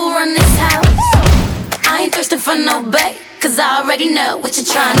know who run this house. I ain't thirsting for no bait, cause I already know what you're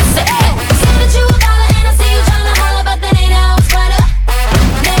trying to say. Say that you a baller and I see you trying to holler, but that ain't how it's right up.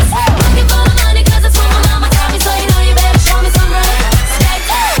 Next, looking for the money cause it's what my mama taught me, so you know you better show me some respect.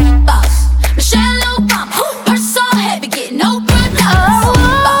 Boss, Michelle Obama, purse so heavy, get no $1.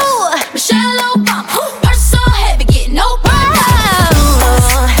 Boss, Michelle Obama, purse so heavy, get no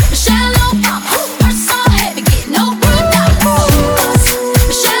 $1. Michelle Obama, purse so heavy, get no $1.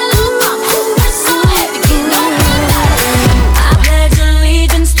 Michelle Obama, purse so heavy, get no $1. I pledge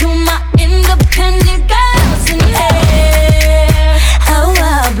allegiance to my independent girls in here. Oh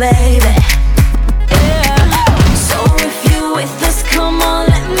wow, baby. Yeah. So if you with us, come on,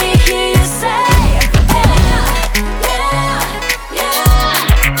 let me hear you say,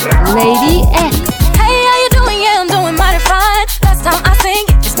 Lady X. Hey, how you doing? Yeah, I'm doing mighty fine. Last time I sing,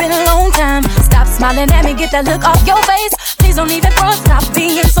 it's been a long time. Stop smiling at me, get that look off your face. Please don't even front, stop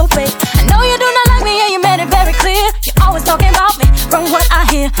being so fake. I know you do not like me, and you made it very clear. You're always talking about me, from what I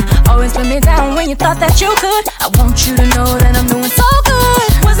hear. Always put me down when you thought that you could. I want you to know that I'm doing so good.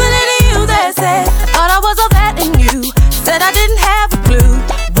 Wasn't it you that said, I thought I was all that in you? Said I didn't have a clue.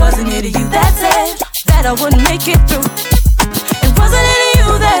 Wasn't it you that said, that I wouldn't make it through? And wasn't it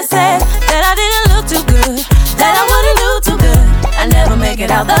you that said, that I didn't look too good, that I wouldn't do too good, I never make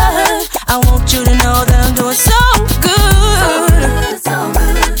it out the hood? I want you to know that I'm doing so good. So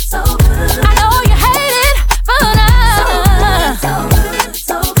good, so good. I know you hate it, but I'm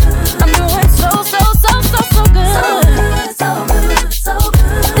doing so good. So good.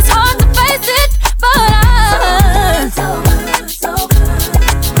 It's hard to face it, but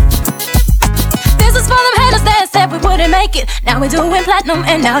this is for them haters that said we wouldn't make it. Now we're doing platinum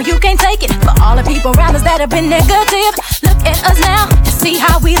and now you can't take it. For all the people around us that have been negative, look at us now and see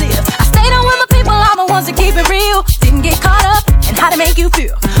how we live. I stayed on with my people, all the ones that keep it real. Didn't get caught up in how to make you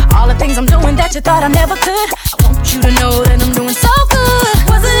feel. All the things I'm doing that you thought I never could. I want you to know that I'm doing so good.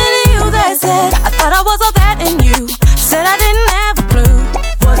 Wasn't it you that said, I thought I was all that in you? Said I didn't have a clue.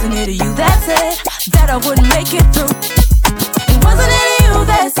 Wasn't it you that said, that I wouldn't make it through? And wasn't it you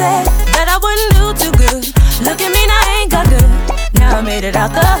that said, that I wouldn't do too good? Look at me now, I ain't got good. Now I made it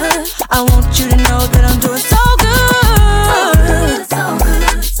out the hood. I want you to know that I'm doing so good. So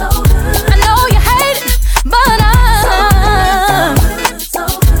good, so good. I know you hate it, but I'm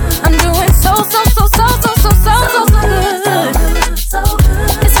doing so good.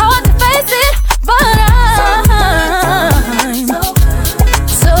 It's hard to face it, but I'm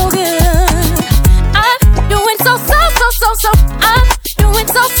so good. I'm doing so. I'm doing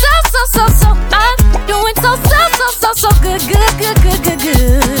so. I'm doing so good.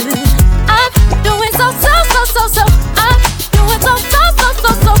 I'm doing so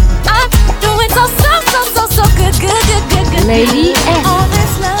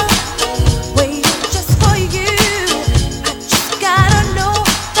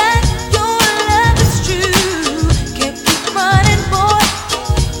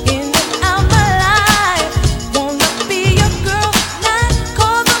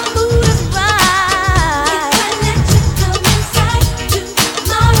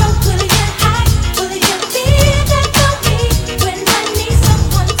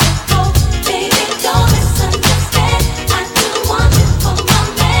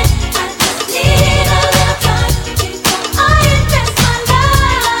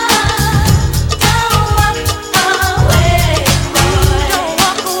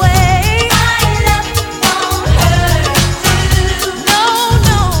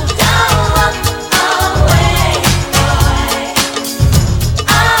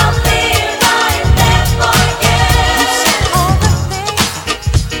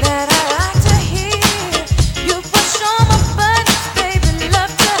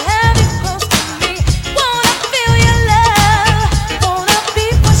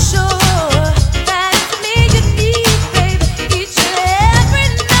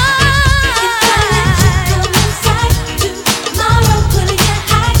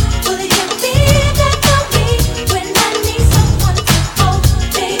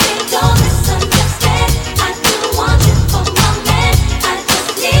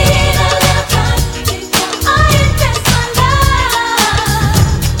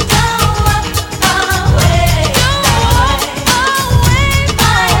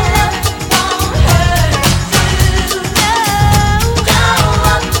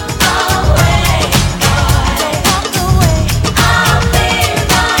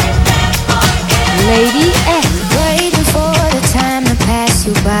Lady X. Waiting for the time to pass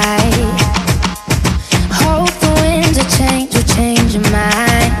you by. Hope the winds of change will change your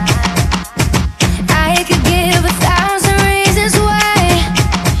mind. I could give 1,000 reasons why,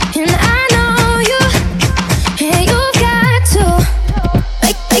 and I know you, and you've got to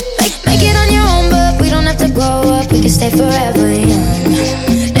make it on your own, but we don't have to grow up. We can stay forever young.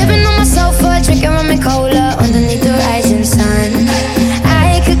 Living on my sofa, drinking rum and cola underneath the rising sun.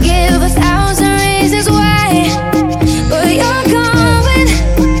 I could give 1,000 reasons why, but you're going,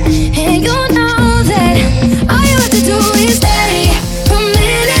 and you know that all you have to do is stay a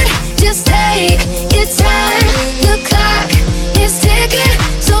minute. Just take your time. The clock is ticking,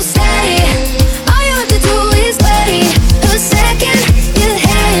 so stay. All you have to do is wait a second. Your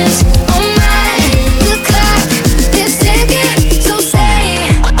hands on mine. The clock is ticking, so stay.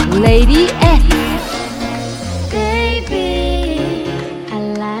 Lady X. Baby, I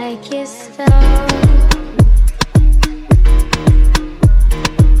like it so.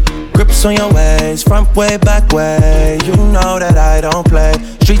 Grips on your ways, front way, back way. You know that I don't play.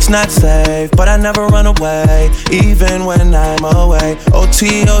 Streets not safe, but I never run away, even when I'm away.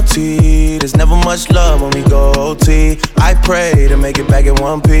 OT, OT, there's never much love when we go OT. I pray to make it back in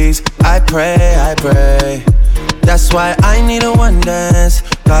one piece. I pray, I pray. That's why I need a one dance.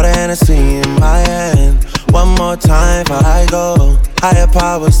 Got a Hennessy in my hand. One more time before I go. Higher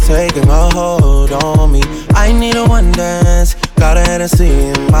powers taking a hold on me. I need a one dance. Got a Hennessy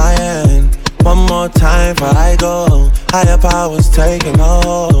in my hand. One more time before I go. Higher powers taking a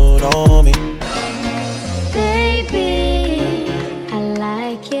hold on me. Baby, I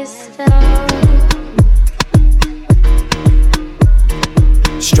like it so.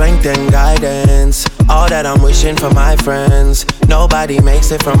 Strength and guidance, all that I'm wishing for my friends. Nobody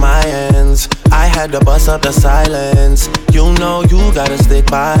makes it from my ends. I had to bust up the silence. You know you gotta stick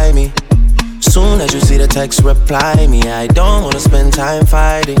by me. Soon as you see the text, reply me. I don't wanna spend time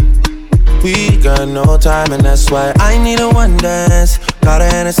fighting. We got no time, and that's why I need a one dance. Got a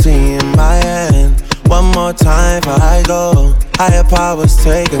Hennessy in my hand. One more time before I go. Higher powers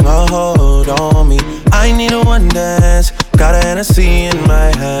taking a hold on me. I need a one dance. Got a Hennessy in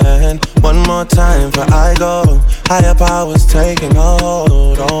my hand. One more time before I go. Higher powers taking a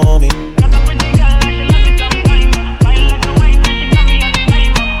hold on me.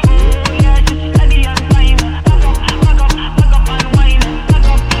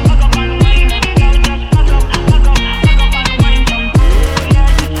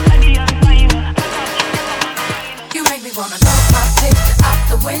 You make me wanna throw my picture out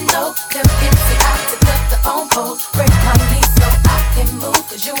the window. Them empty out to cut the phone post. Break my knees so I can move.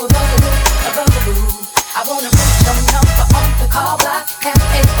 Cause you a bugaboo. I wanna put your number on the call block. Have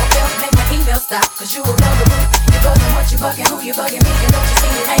AOL, make my email stop. Cause you a bugaboo. You bugging what you bugging, who you bugging me. And don't you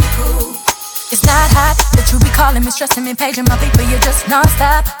see it ain't cool. It's not hot that you be calling me, stressing me, paging my people, you're just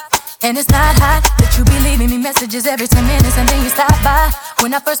non-stop. And it's not hot that you be leaving me messages every 10 minutes and then you stop by.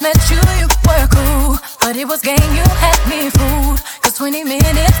 When I first met you, you were cool, but it was game, you had me fooled. Cause 20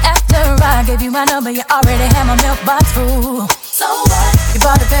 minutes after I gave you my number, you already had my mailbox full. So what? You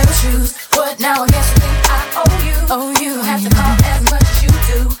bought a pair of shoes, But now I guess you think I owe you. You don't have to call as much as you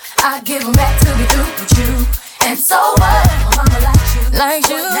do. I give them back to be through with you. And so what? My mama likes you. Like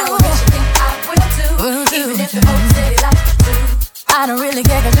you. But now I guess you think I will too. Even if the folks say they like you too. I don't really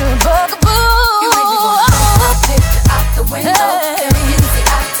care cause you're a bugaboo. You make me wanna throw my picture out the window. Very easy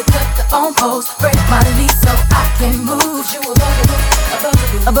out to cut the phone post. Break my lease so I can move. You a bugaboo, a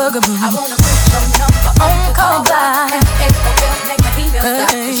bugaboo. A bugaboo. I wanna put your number on the call block. FAOL, make my email stop.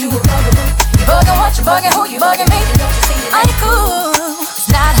 Cause you a bugaboo. You bugging what you bugging, who you bugging me? I ain't cool. It's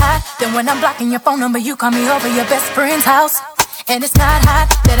not hot, then when I'm blocking your phone number, you call me over your best friend's house. And it's not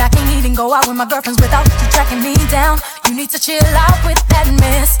hot that I can't even go out with my girlfriends without you tracking me down. You need to chill out with that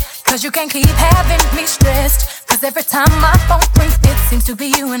mess, cause you can't keep having me stressed. Cause every time my phone rings, it seems to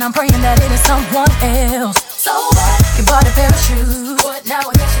be you, and I'm praying that it is someone else. So what? You bought a pair of shoes, but now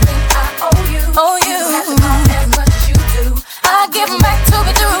I guess you think I owe you. Oh, you don't have to call as much as you do. I give them back to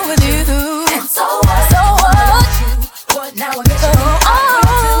be through with you. And so what? So what? But now I guess you think I will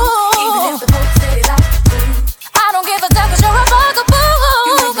too. Even if the folks say they like you do. I don't give a damn cause you're a bugaboo.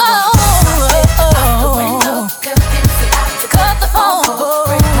 You make me wanna out the window. Them empty out to cut the phone.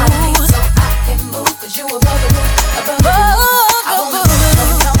 Break my knees so I can move. Cause you a bugaboo, a bugaboo. I wanna put your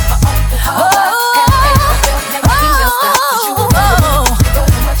number on the call. Make my email stop. Cause you a bugaboo.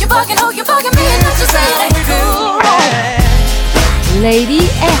 You bugging who you bugging me, and that's just ain't cool. Lady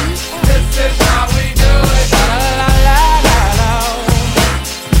X. This is how we do it. La la la la la.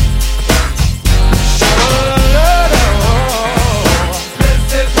 This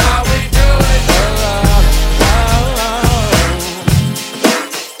is how we do it. La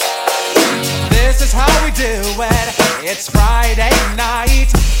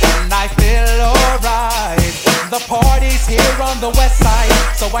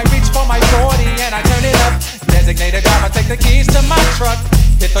So I reach for my 40 and I turn it up. Designated driver, take the keys to my truck.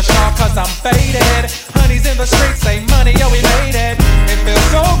 Hit the shop cause I'm faded. Honey's in the streets, say money, yo, we made it. It feels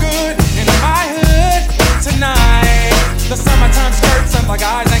so good in my hood tonight. The summertime skirts and the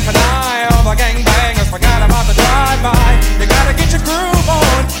guys ain't canine. All the gangbangers forgot about the drive-by. You gotta get your groove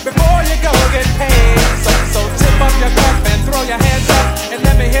on before you go get paid. So tip up your cup and throw your hands up and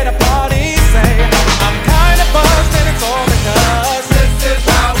let me hear the party say, I'm kinda buzzed and it's all because this is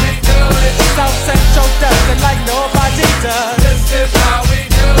how we do it. South Central does it like nobody does. This is how we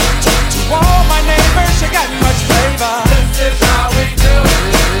do it. To all my neighbors, you got much flavor. This is how we do it.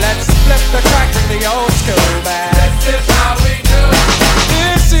 Let's flip the track from the old school back. This is how we do it.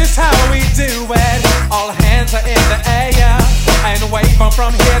 This is how we do it. All hands are in the air and wave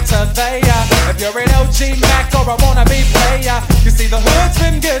from here to there. If you're an OG Mac or a wannabe player, you see the hood's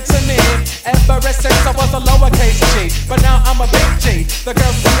been good to me ever since I was a lowercase G. But now I'm a big G. The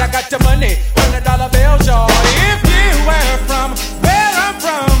girls see I got the money, $100 bills, y'all. If you were from where I'm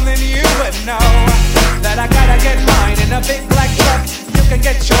from, then you would know that I gotta get mine in a big black truck. You can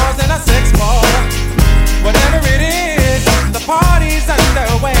get yours in a 6-4. Whatever it is, the party's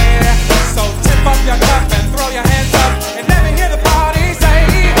underway. So tip up your cup and throw your hands up and let me hear the party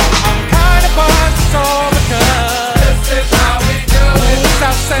say, I'm kinda buzzed, so because this is how we do it.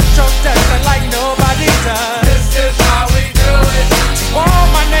 South Central does it like nobody does. This is how we do it. To all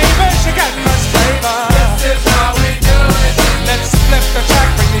my neighbors, you got much flavor. This is how we do it. Let's flip the track,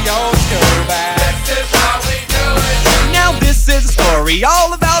 bring the old school back. This is how we do it. Now this is a story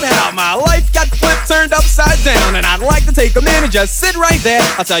all about how my life got flipped, turned upside down, and I'd like to take a minute, just sit right there.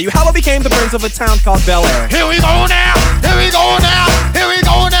 I'll tell you how I became the prince of a town called Bel Air. Here we go now, here we go now, here we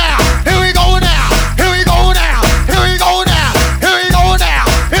go now, here we go now, here we go now, here we go now, here we go now,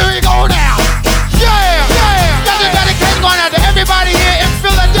 here we go now. Yeah, yeah. Got a dedication going out to everybody here in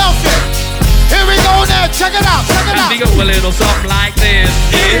Philadelphia. Here we go now, check it out, check it out. Go a little something like this.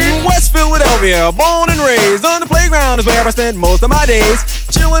 In West Philadelphia, born and raised on the playground is where I spend most of my days.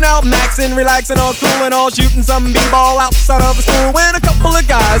 Chilling out, maxing, relaxing, all cool and all, shooting some b-ball outside of the school. When a couple of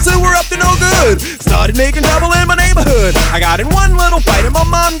guys who were up to no good started making trouble in my neighborhood. I got in one little fight and my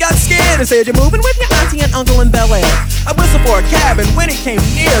mom got scared and said, you're moving with your auntie and uncle in Bel Air. I whistled for a cab and when it came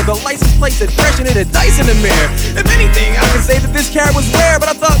near, the license plate said fresh and it had dice in the mirror. If anything, I can say that this cab was rare,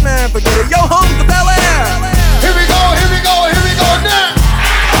 but I thought, man, forget it. Yo, home to Bel Air. Here we go, here we go, here we go now.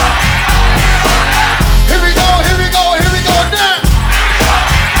 Here we go, here we go, here we go now.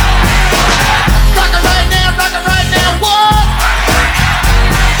 Rock it right now, what?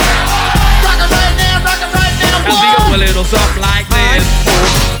 Rock it right now, what? And we go a little something like this.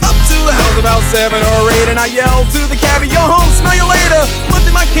 Up to the house about 7 or 8, and I yelled to the cabbie, yo home, smell you later. Looked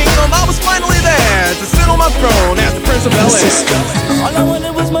at my kingdom, I was finally there to sit on my throne as the Prince of Bel Air. All I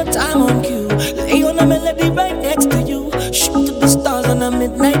wanted was my time on cue. Lay on a melody right next to you. Shoot to the stars on a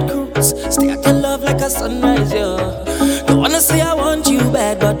midnight cruise. Stay at your love like a sunrise, yeah. Don't wanna say I want you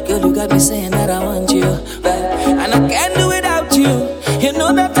bad, but girl, you got me saying that I want you bad. And I can't do without you. You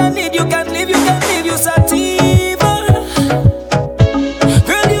know that I need you, can't leave you sativa.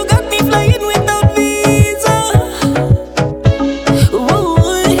 Girl, you got me flying without visa.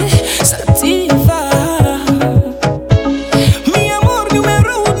 Ooh, sativa. Mi amor,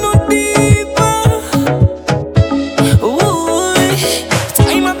 numero uno diva. Ooh,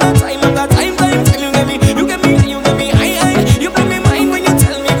 time after time, you get me, you blow me mind when you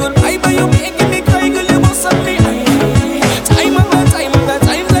tell me goodbye, but you making me cry, girl, you must have me. Time after time,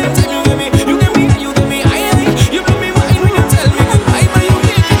 you get me, you blow me mind when you tell me goodbye, but you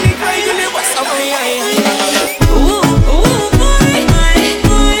making me cry, girl, you must have me. Ooh, boy,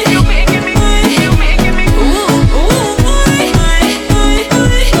 you making me, ooh, boy,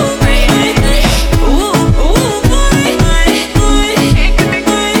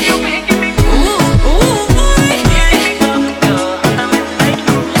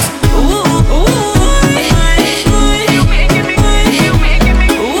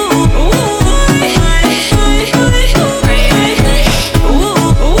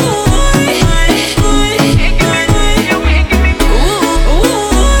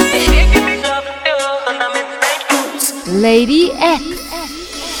 Lady X.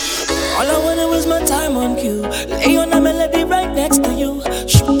 All I wanted was my time on cue. Lay on a melody right next to you.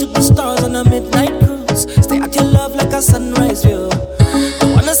 Shoot to the stars on a midnight cruise. Stay at your love like a sunrise view.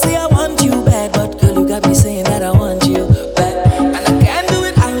 Don't wanna say I want you bad, but girl, you got me saying that I want you bad. And I can't do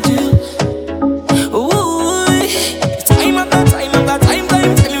it without you. Ooh, time after time,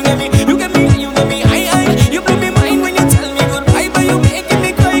 tell you get me, you get me, you blow me mind when you tell me goodbye, but you making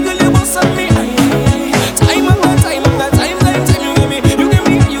me cry, girl, you must have me. Time after time, tell you get me, you get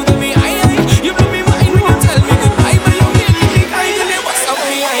me.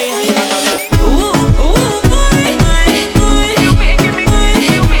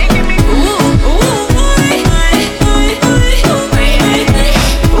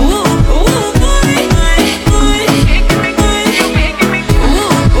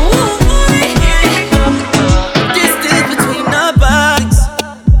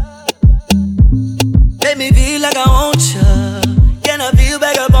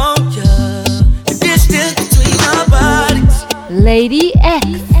 Lady X.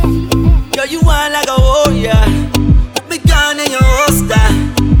 Yo, you want like a warrior. Me gone in your holster.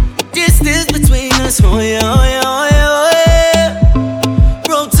 Distance between us, oh yeah, oh yeah, oh yeah, oh yeah.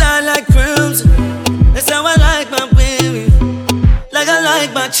 Roll tight like crimson. That's how I like my baby. Like I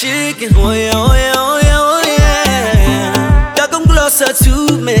like my chicken, oh yeah, oh yeah, oh yeah, oh yeah. Y'all come closer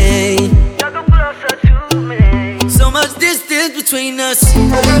to me. So much distance between us.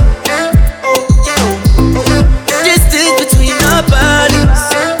 Distance between our bodies.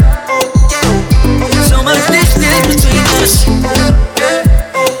 So much distance between us.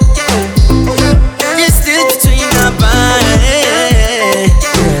 Distance between our bodies.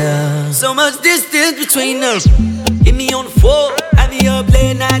 So much distance between us. Hit me on the floor, have me up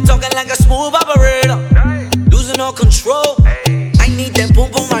late night talking like a smooth operator. Losing all control. I need that boom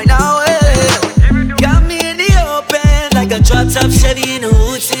boom right now. Got me in the open like a drop top Chevy in the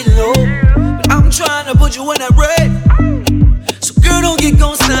hood sitting low. But I'm trying to put you in that red. So girl, don't get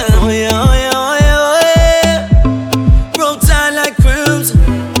gon' stand. Oh yeah, oh yeah, oh yeah, oh yeah. Roll tight like crimson.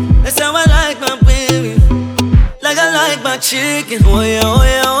 That's how I like my baby. Like I like my chicken. Oh yeah, oh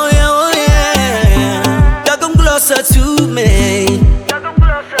yeah, oh yeah, oh yeah. Y'all come closer to me.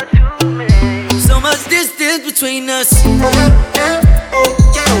 So much distance between us.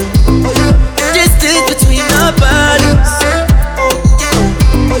 Distance between our bodies.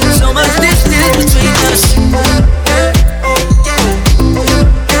 So much distance between us.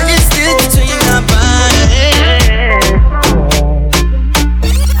 Distance between our bodies.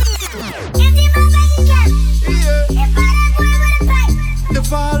 The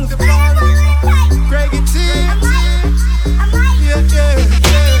fall, Greg and Tim. Yeah, yeah,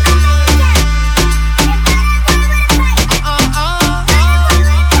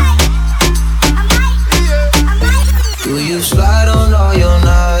 Do you slide on all your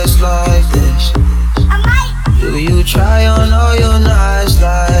nights like this? Do you try on all your nights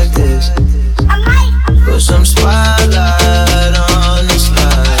like this? Put some spotlight on the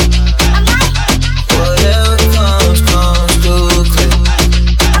slide. Whatever comes too quick.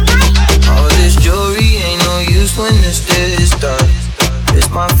 All this jewelry ain't no use when this is done. It's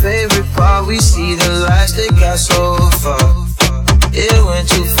my favorite part, we see the lights that got so far. It went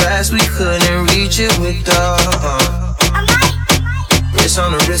too fast, we couldn't reach it with the It's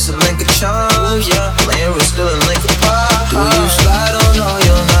on the wrist of link of charms, yeah. Playing with still a link of pop. Do you slide on all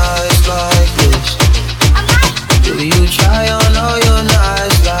your nights like this? Do you try on all your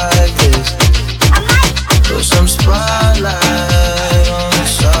nights like this? Put some spotlight on the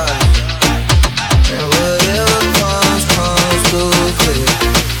side. And whatever comes too quick.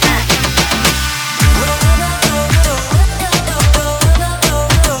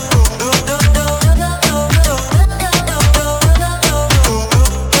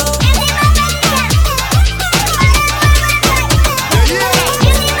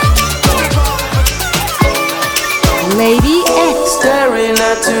 Lady X. Staring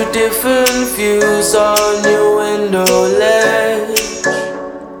at two different views on your window ledge.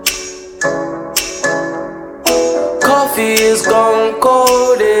 Coffee is gone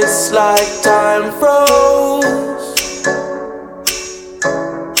cold, it's like time froze.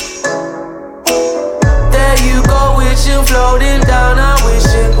 There you go, wishing, floating down, I wish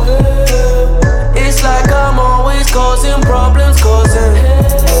it would. It's like I'm always causing problems, causing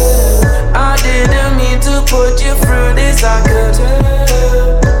I didn't mean to put you through this, I could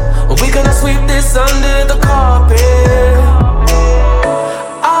tell. We gonna sweep this under the carpet.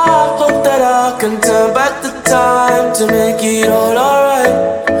 I hope that I can turn back the time to make it all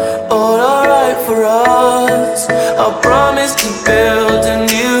alright for us. I promise to build a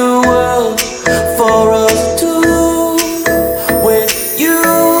new world for us two, with you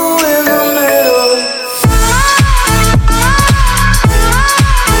in the middle.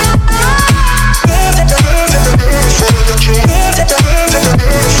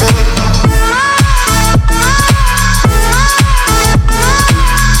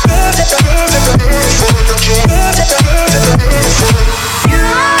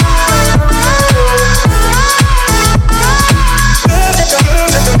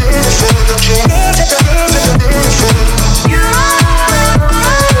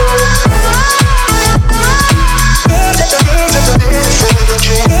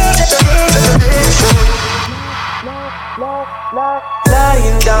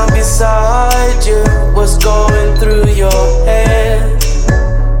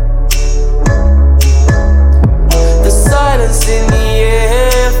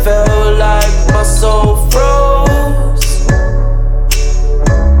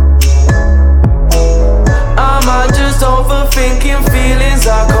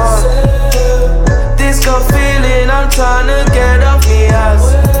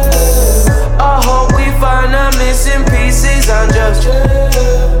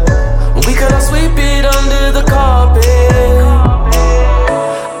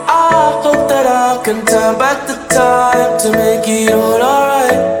 can turn back the time to make it all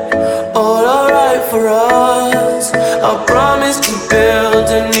alright for us. I promise to build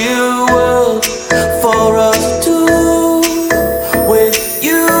a new world for us two, with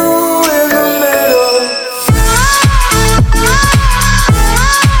you in the middle.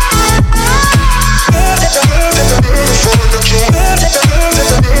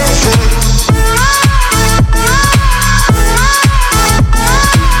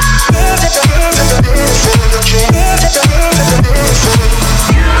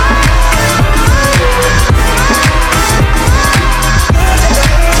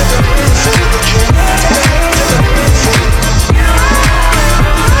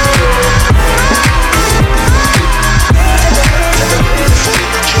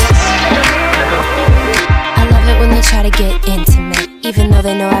 Try to get intimate, even though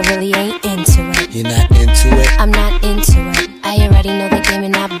they know I really ain't into it. You're not into it? I'm not into it. I already know the game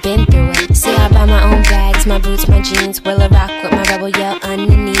and I've been through it. See, I buy my own bags, my boots, my jeans. Will I rock with my rebel yell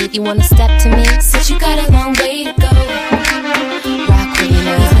underneath? You wanna step to me? Said you got a long way to go. Rock with me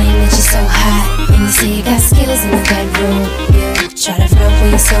now. You claim that you're so hot, and you say you got skills in the bedroom. You try to front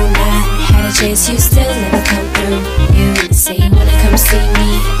when you're so not. Had a chance, you still never come through. You say you wanna come see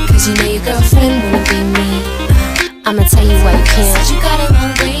me, cause you know your girlfriend wanna be me. I'ma tell you why you can't. Said you got a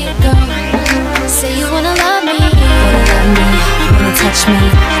long way to go. Say you wanna love me, wanna touch me.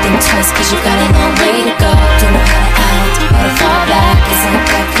 Think twice cause you got a long way to go. Don't know how to act, better fall back. It's like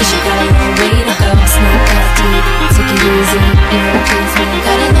that cause you got a long way to go. It's not that deep, take it easy. You wanna please me,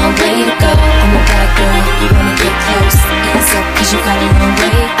 got a long way to go. I'm a bad girl, you wanna get close. Hands up cause you got a long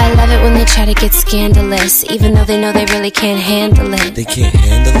way. I love it when they try to get scandalous, even though they know they really can't handle it. They can't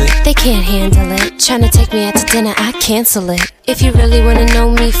handle it? They can't handle it. Trying to take me out to dinner, I cancel it. If you really wanna know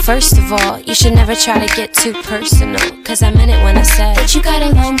me, first of all, you should never try to get too personal, cause I meant it when I said that you got a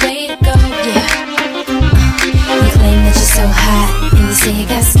long way to go. Yeah. You claim that you're so hot, and you say you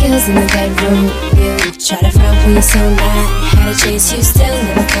got skills in the bedroom. You try to front when you're so not. Had a chance, you still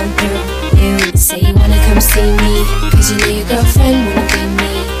never come through. You say you wanna come see me, cause you know your girlfriend wanna be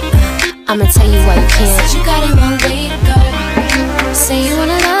me. I'ma tell you why you can't. Said you got a long way to go. Say you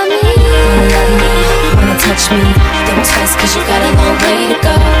wanna love me, wanna touch me. Think twice cause you got a long way to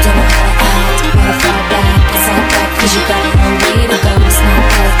go. Don't know how to act, wanna fall back. It's like that cause you got a long way to go. It's not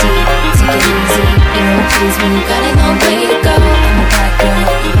that deep, take it easy. You wanna please me, you got a long way to go. I'm a bad girl,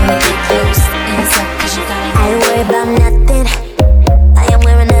 you wanna get close. Hands up cause you got a long way to go. I worry about nothing, I am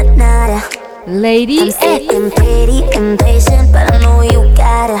wearing a nada. Lady I'm sitting pretty impatient, but I know you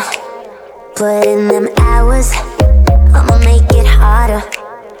gotta put in them hours. I'ma make it harder.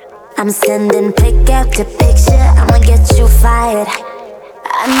 I'm sending pick after picture, I'ma get you fired.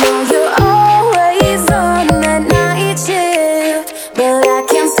 I know you're always on that night shift, but I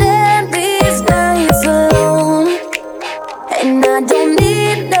can't stand these nights alone. And I don't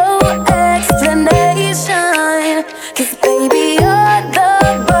need no explanation, cause baby you're the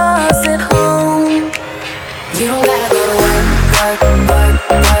boss at home. You don't gotta go to work, work, work,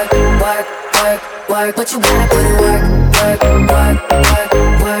 work, work, work, work, but you gotta put in work, work, work, work,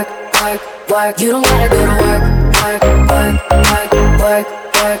 work, work, work. You don't gotta go to work, work, work, work, work,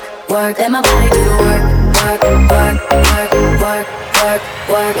 work, work. Let my body do the work, work, work, work, work, work,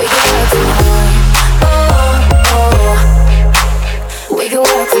 work. We can work from home, oh, oh. We can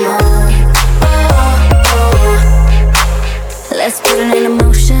work from home, oh, oh. Let's put it in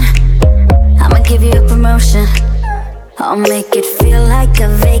motion. I'ma give you a promotion. I'll make it feel like a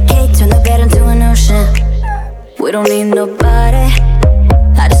vacate. Turn the bed into an ocean. We don't need nobody,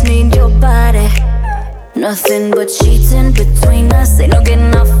 I just need your body. Nothing but sheets in between us, ain't no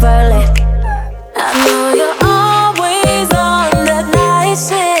getting off early. I know you're always on that night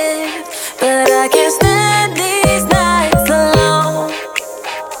shift, but I can't stand these nights alone.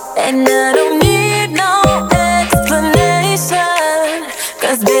 And I don't need no explanation,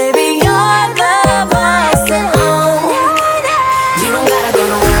 cause baby you're the boss at home. You don't gotta go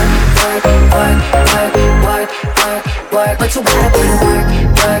to work, work, work, work, work, work, work, but you gotta put in work,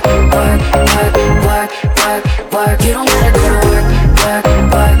 work, work, work, work, work, work. You don't gotta go to work, work,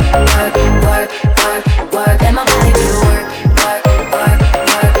 work, work, work, work, work. Let my body do the work, work, work,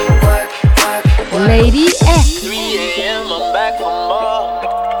 work, work, work. Lady X. 3 a.m. I'm back for more.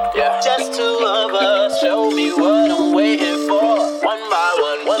 Yeah, just two of us. Show me what I'm waiting for. One by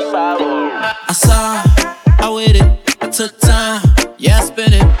one, one by one. I saw, I waited, I took time. Yeah, I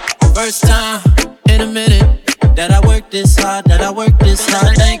spent it, first time in a minute. That I worked this hard, that I worked this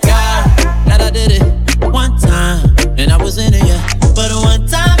hard. Thank God that I did it one time, and I was in it, yeah. But one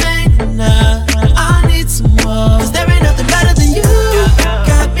time ain't enough, I need some more. Cause there ain't nothing better than you.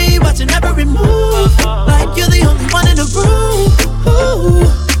 Got me watching every move.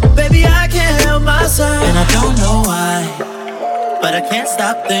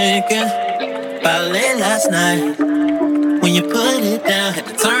 stop thinking about late last night. When you put it down, had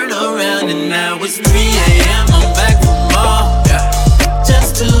to turn around, and now it's 3 a.m. I'm back for more.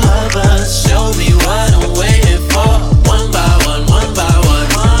 Just two of us, show me what I'm waiting for. One by one, one by one.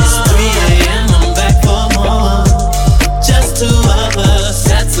 It's 3 a.m. I'm back for more. Just two of us,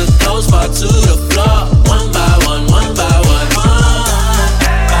 that's a close bar to the floor. One by one, one by one.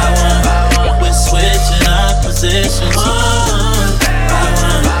 By one, we're switching our positions. One by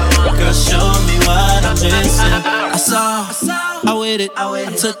one, girl, show me what I'm missing. I waited,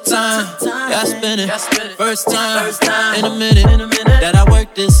 I took time, got spinning. First time in a minute that I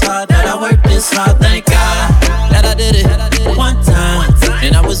worked this hard, Thank God that I did it one time,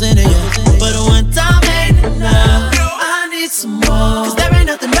 and I was in it, but one time ain't enough. I need some more, cause there ain't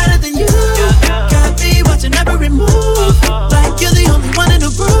nothing better than you. Got me watching every move, like you're the only one in the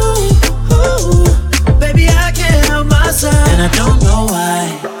room. Ooh, baby, I can't help myself, and I don't know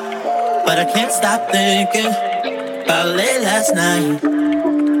why, but I can't stop thinking about late last night.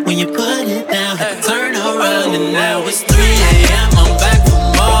 When you put it down, had to turn around, and now it's 3 a.m. I'm back for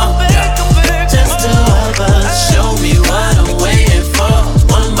more. Just two of us, show me what I'm waiting for.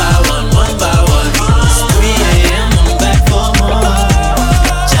 One by one, one by one. It's 3 a.m. I'm back for more.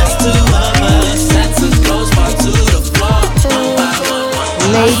 Just two of us, that's a close bar to the floor. One by one, one by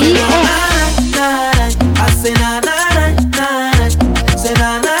one. Lady X. I say na na na na, say na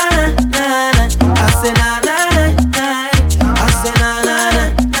na na na, I say na na na na, I say na na na,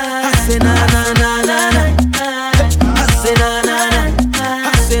 I say na na na na, I say na na na,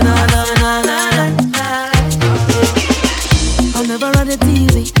 I say na na na na. I never had the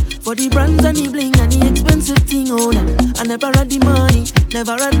TV for the brands and the bling and the expensive thing, oh nah. I never had the money,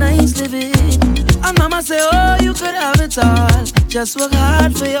 never had nice living. And mama say, oh, you could have it all, just work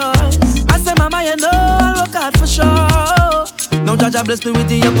hard for yours. I say, mama, you know I'll work hard for sure. Now Jaja bless me with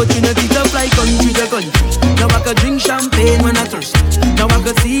the opportunity to fly country to country. Now I could drink champagne when I thirst. Now I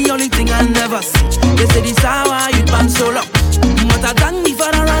could see only thing I never see. They say this how I youth man so long. But I thank me for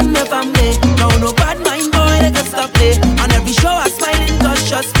the run me family. Now no bad mind boy, they can stop me. On every show I smiling, cause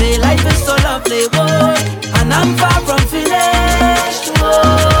trust me, life is so lovely, boy. And I'm far from finished,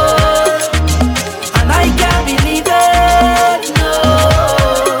 boy. And I can't believe it, no.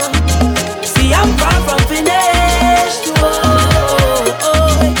 See, I'm far from finished, oh.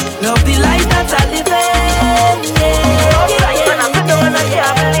 Love the life that I live in, yeah.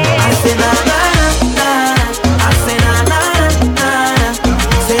 I say na na na, I say na na na,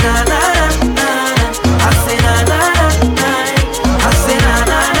 say na na na, I say na na na, I say na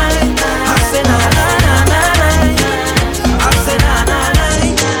na na, I say na na na, I say na na na,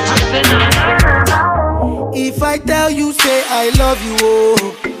 I say na na. If I tell you, say I love you,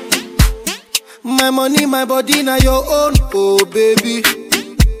 oh. My money, my body, now your own, oh baby.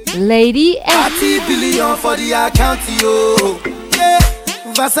 Lady X. 30 billion for the account, yo. Yeah.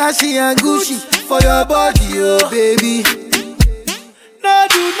 Versace and Gucci for your body, oh baby. No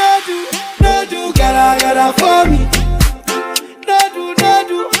do, gotta for me. No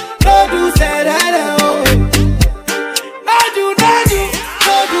do, say that, oh. No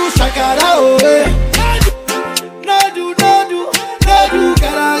do, shakara, oh. No do,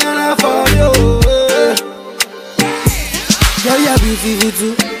 gotta for you. Girl, you're beautiful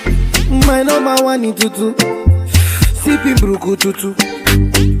too. My number one in tutu. Sipping bruku tutu.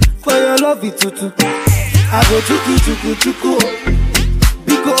 For your love it tutu. I go chuku.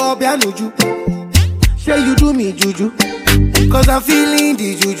 Biko obianuju. Say you do me juju. Cause I'm feeling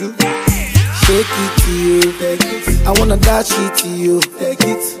the juju. Shake it to you. I wanna dash it to you. Take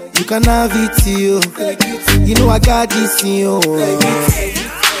it. You can have it to you. Take it. You know I got this in you.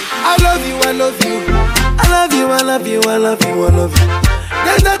 I love you. I love you.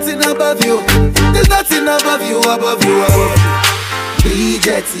 There's nothing above you. Above you.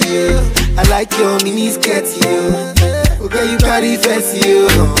 Bridget, you. I like your mini skirt, you. Okay, you carry fancy, you.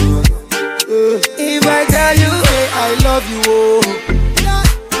 If I tell you, hey, I love you, oh.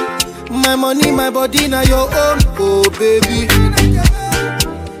 My money, my body, now your own, oh baby.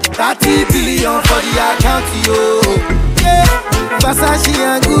 30 billion for the account, yo. Yeah. Versace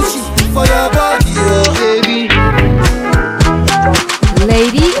and Gucci for your body, oh baby.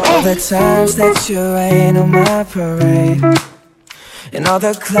 Lady All the times that you rain on my parade, and all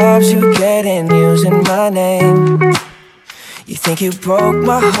the clubs you get in using my name. You think you broke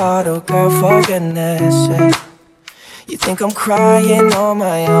my heart, oh girl, for goodness sake. You think I'm crying on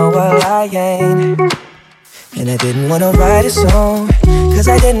my own, well I ain't. And I didn't wanna write a song, cause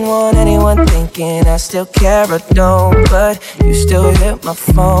I didn't want anyone thinking I still care or don't. But you still hit my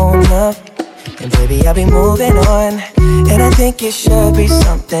phone up, And baby, I'll be moving on. And I think it should be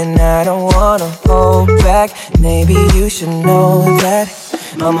something I don't wanna hold back. Maybe you should know that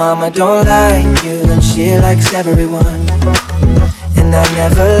my mama don't like you and she likes everyone. And I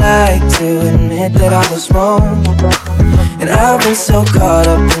never like to admit that I was wrong. And I've been so caught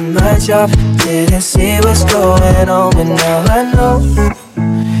up in my job, didn't see what's going on. But now I know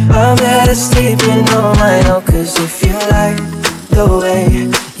I'm better sleeping on my own. Cause if you like the way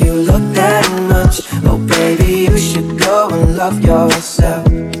you look that much, oh baby, you should go and love yourself.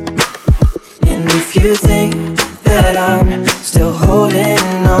 And if you think that I'm still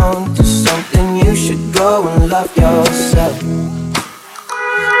holding on to something, you should go and love yourself.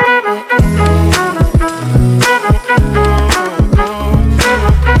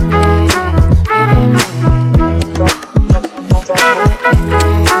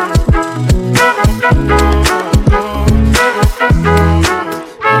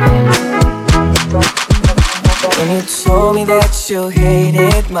 When you told me that you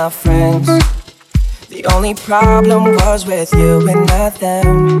hated my friends, the only problem was with you and not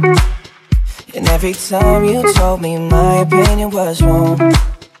them. And every time you told me my opinion was wrong,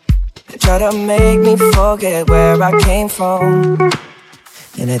 you tried to make me forget where I came from.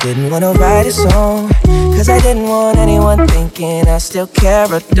 And I didn't wanna write a song, cause I didn't want anyone thinking I still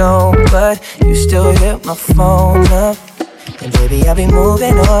care or don't. But you still hit my phone up, and baby, I'll be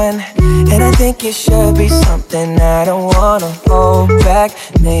moving on. And I think it should be something I don't wanna hold back.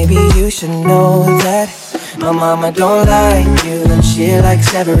 Maybe you should know that my mama don't like you and she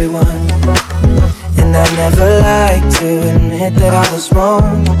likes everyone. And I never like to admit that I was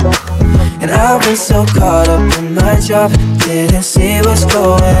wrong. And I've been so caught up in my job, didn't see what's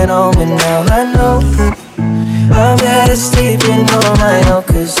going on. But now I know I'm better sleeping on my own.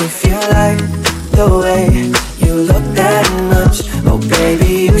 Cause if you like the way you look that much, oh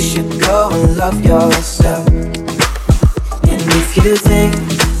baby, you should go and love yourself. And if you think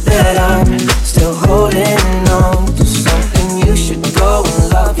that I'm still holding on to something, you should go and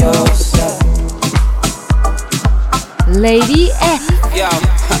love yourself. Lady F. Yo,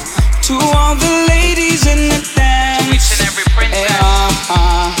 to all the ladies in the dance, to each and every princess.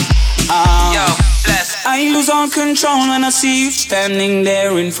 Yo, bless. I lose all control when I see you standing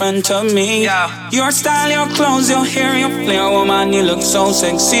there in front of me. Yo. Your style, your clothes, your hair, your flair, woman, you look so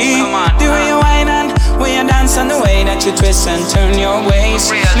sexy. Come on, the way you whine and way you dance and the way that you twist and turn your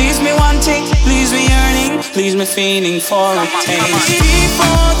waist. Leaves me wanting, leaves me yearning, leaves me feeling for a taste.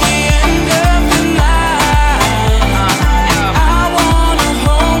 Before the end of the night,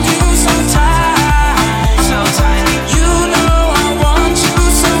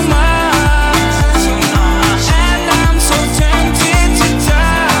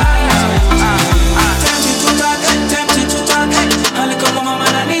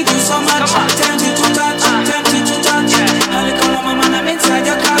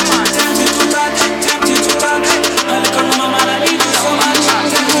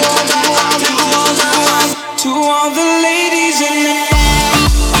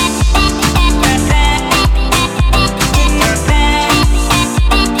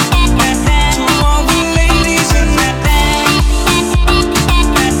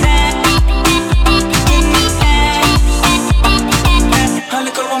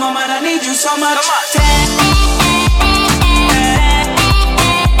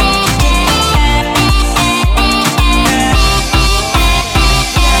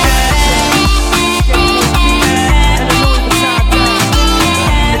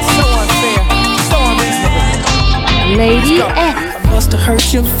 Lady F. I must have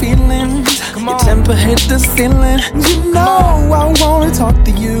hurt your feelings. Your temper hit the ceiling. You know I wanna talk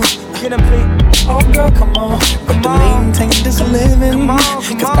to you. Oh girl, come on. But to maintain this living,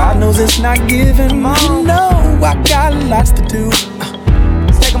 cause God knows it's not given. You know I got lots to do.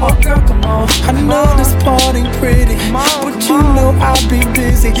 Oh girl, come on. I know this part ain't pretty, but you know I'll be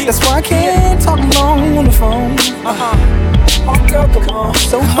busy. That's why I can't talk long on the phone. Oh girl, come on.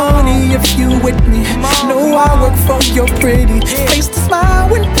 So honey, if you with me, know I work for your pretty face to smile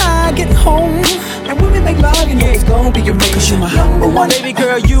when I get home. And when we make love, you know it's gonna be your mate. Cause you my number one. Baby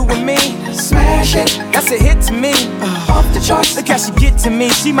girl, you and me, smash it. That's a hit to me. Off the charts. Look how she get to me.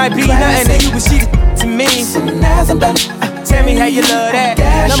 She might be nothing to you, but she to me. Soon as I'm done, tell me how you love that.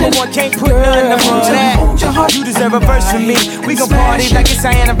 Number one, can't put nothing above that. You deserve a verse from me. We gon' party like it's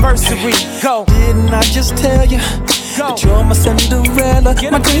our anniversary. Go. Didn't I just tell you that you're my Cinderella?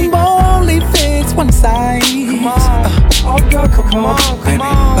 My dream only fits one size. Oh girl, come on.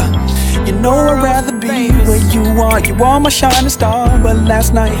 You know I'd rather be where you are. You are my shining star. But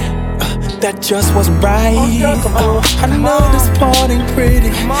last night, that just wasn't right. I know this part ain't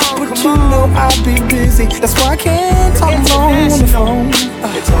pretty, but you know I'll be busy. That's why I can't talk long on the phone.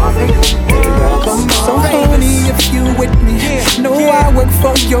 So honey, if you with me, know I work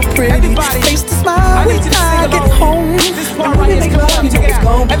for your pretty face to smile when I get home.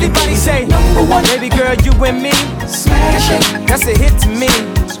 Everybody say, baby girl, you and me, smash it. That's a hit to me.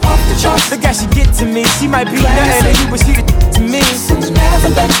 Look how she get to me. She might be nothing and you, but she the to me.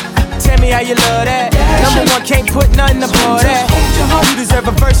 Tell me how you love that. Number one, can't put nothing above that. You deserve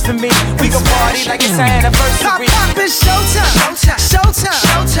a verse from me. We gon' party like it's our anniversary. Pop, it's showtime.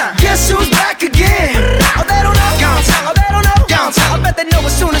 Showtime. Guess who's back again? Oh, they don't know. Oh, they don't know. I bet they know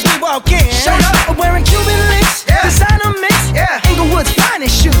as soon as we walk in. Showed up. I'm wearing Cuban links. Designer mix. Inglewood's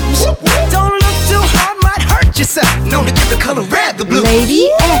finest shoes. Don't look too hard, might hurt yourself. Known to give the color red the blue.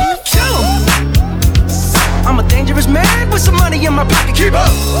 Lady X. I'm a dangerous man with some money in my pocket. Keep up.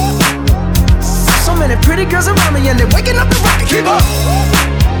 So many pretty girls around me and they're waking up the rocket. Keep up.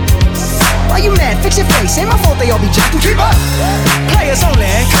 Why you mad? Fix your face. Ain't my fault they all be jacking. Keep up. Players only.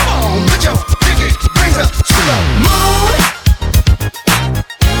 Come on, put your pinky rings up to the moon.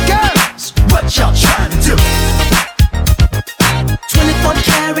 Girls, what y'all trying to do? 24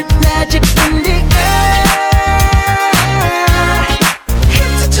 karat magic in the air.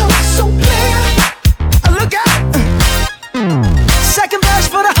 Head to toe, so clear. Look out. Second verse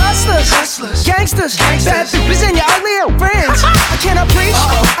for the hustlers, gangsters, bad bitches and your ugly old friends. I cannot preach.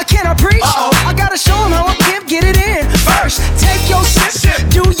 I gotta show them how I can get it in. First, take your sip,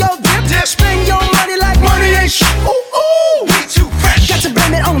 do your dip, spend your money like money ain't shit. Ooh, we too fresh. Got to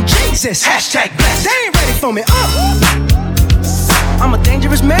blame it on Jesus. Hashtag blessed. They ain't ready for me. I'm a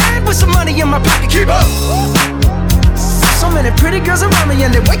dangerous man with some money in my pocket. Keep up. So many pretty girls around me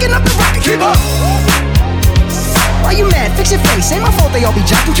and they're waking up the rocket. Keep up. Why you mad? Fix your face. Ain't my fault they all be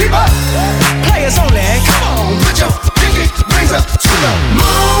jacking. Keep up. Players only. Come on, put your pinky rings up to the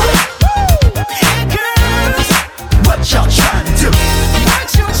moon. Girls, what y'all trying to do?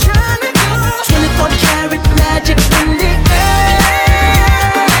 24 karat magic in the air.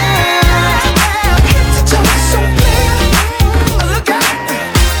 Head to toe, so clear. Look out.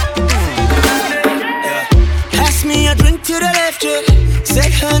 Pass me a drink to the left, yeah.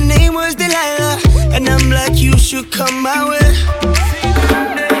 Said her name was Delilah, and I'm like, you should come my way.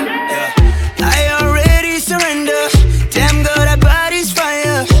 I already surrender. Damn girl, that body's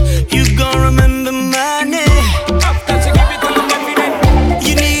fire. You gon' remember my name.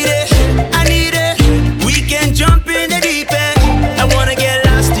 You need it, I need it. We can jump in the deep end. I wanna get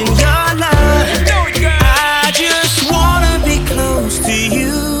lost in your love. I just wanna be close to you.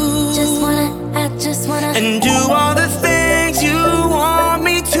 I just wanna and do all the things you want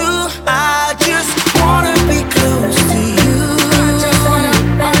me to. I just wanna be close to you.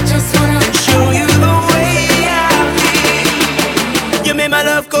 I just wanna show you the way I feel. You made my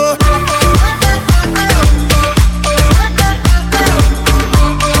love go.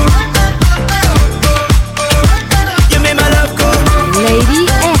 You made my love go. Lady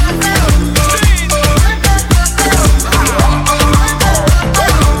X.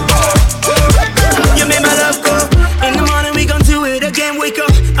 You made my love go. In the morning we gon' do it again. Wake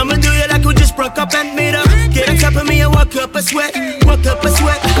up, I'ma do you like we just broke up and made up. Get on top of me and walk up a sweat. See,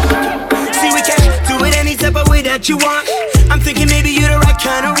 we can do it any type of way that you want. I'm thinking maybe you're the right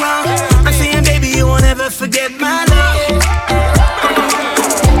kind of wrong. I'm saying baby you won't ever forget my love.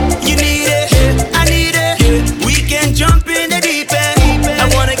 You need it, I need it. We can jump in the deep end. I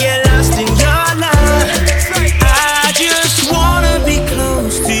wanna get lost in your love. I just wanna be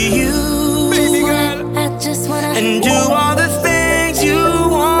close to you. And do all the things you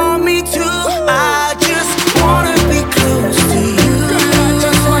want me to. I just wanna be close to you.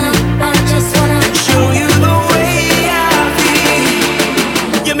 I just wanna show you the way I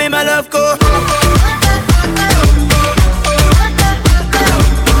feel. You made my love go.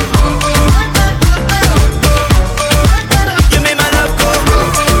 You made my love go.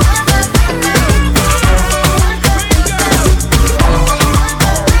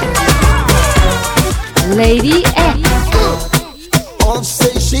 Lady X. All she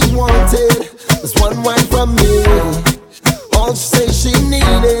say she wanted was one wine from me. All she say she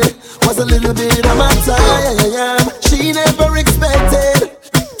needed was a little bit of my time. She never expected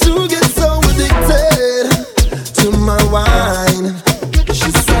to get so addicted to my wine.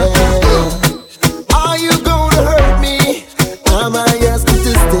 She said, are you gonna hurt me? Am I a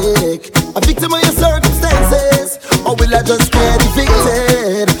statistic, a victim of your circumstances? Or will I just get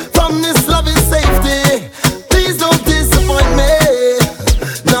evicted from this loving safety? Please don't disappoint me.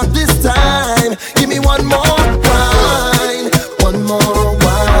 Not this time. Give me one more wine. One more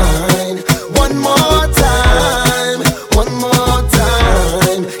wine.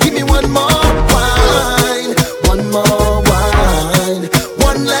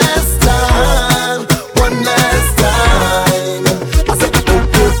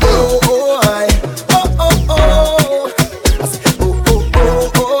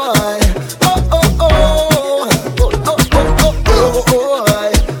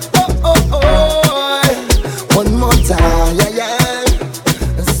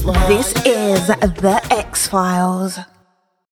 This is The X-Files.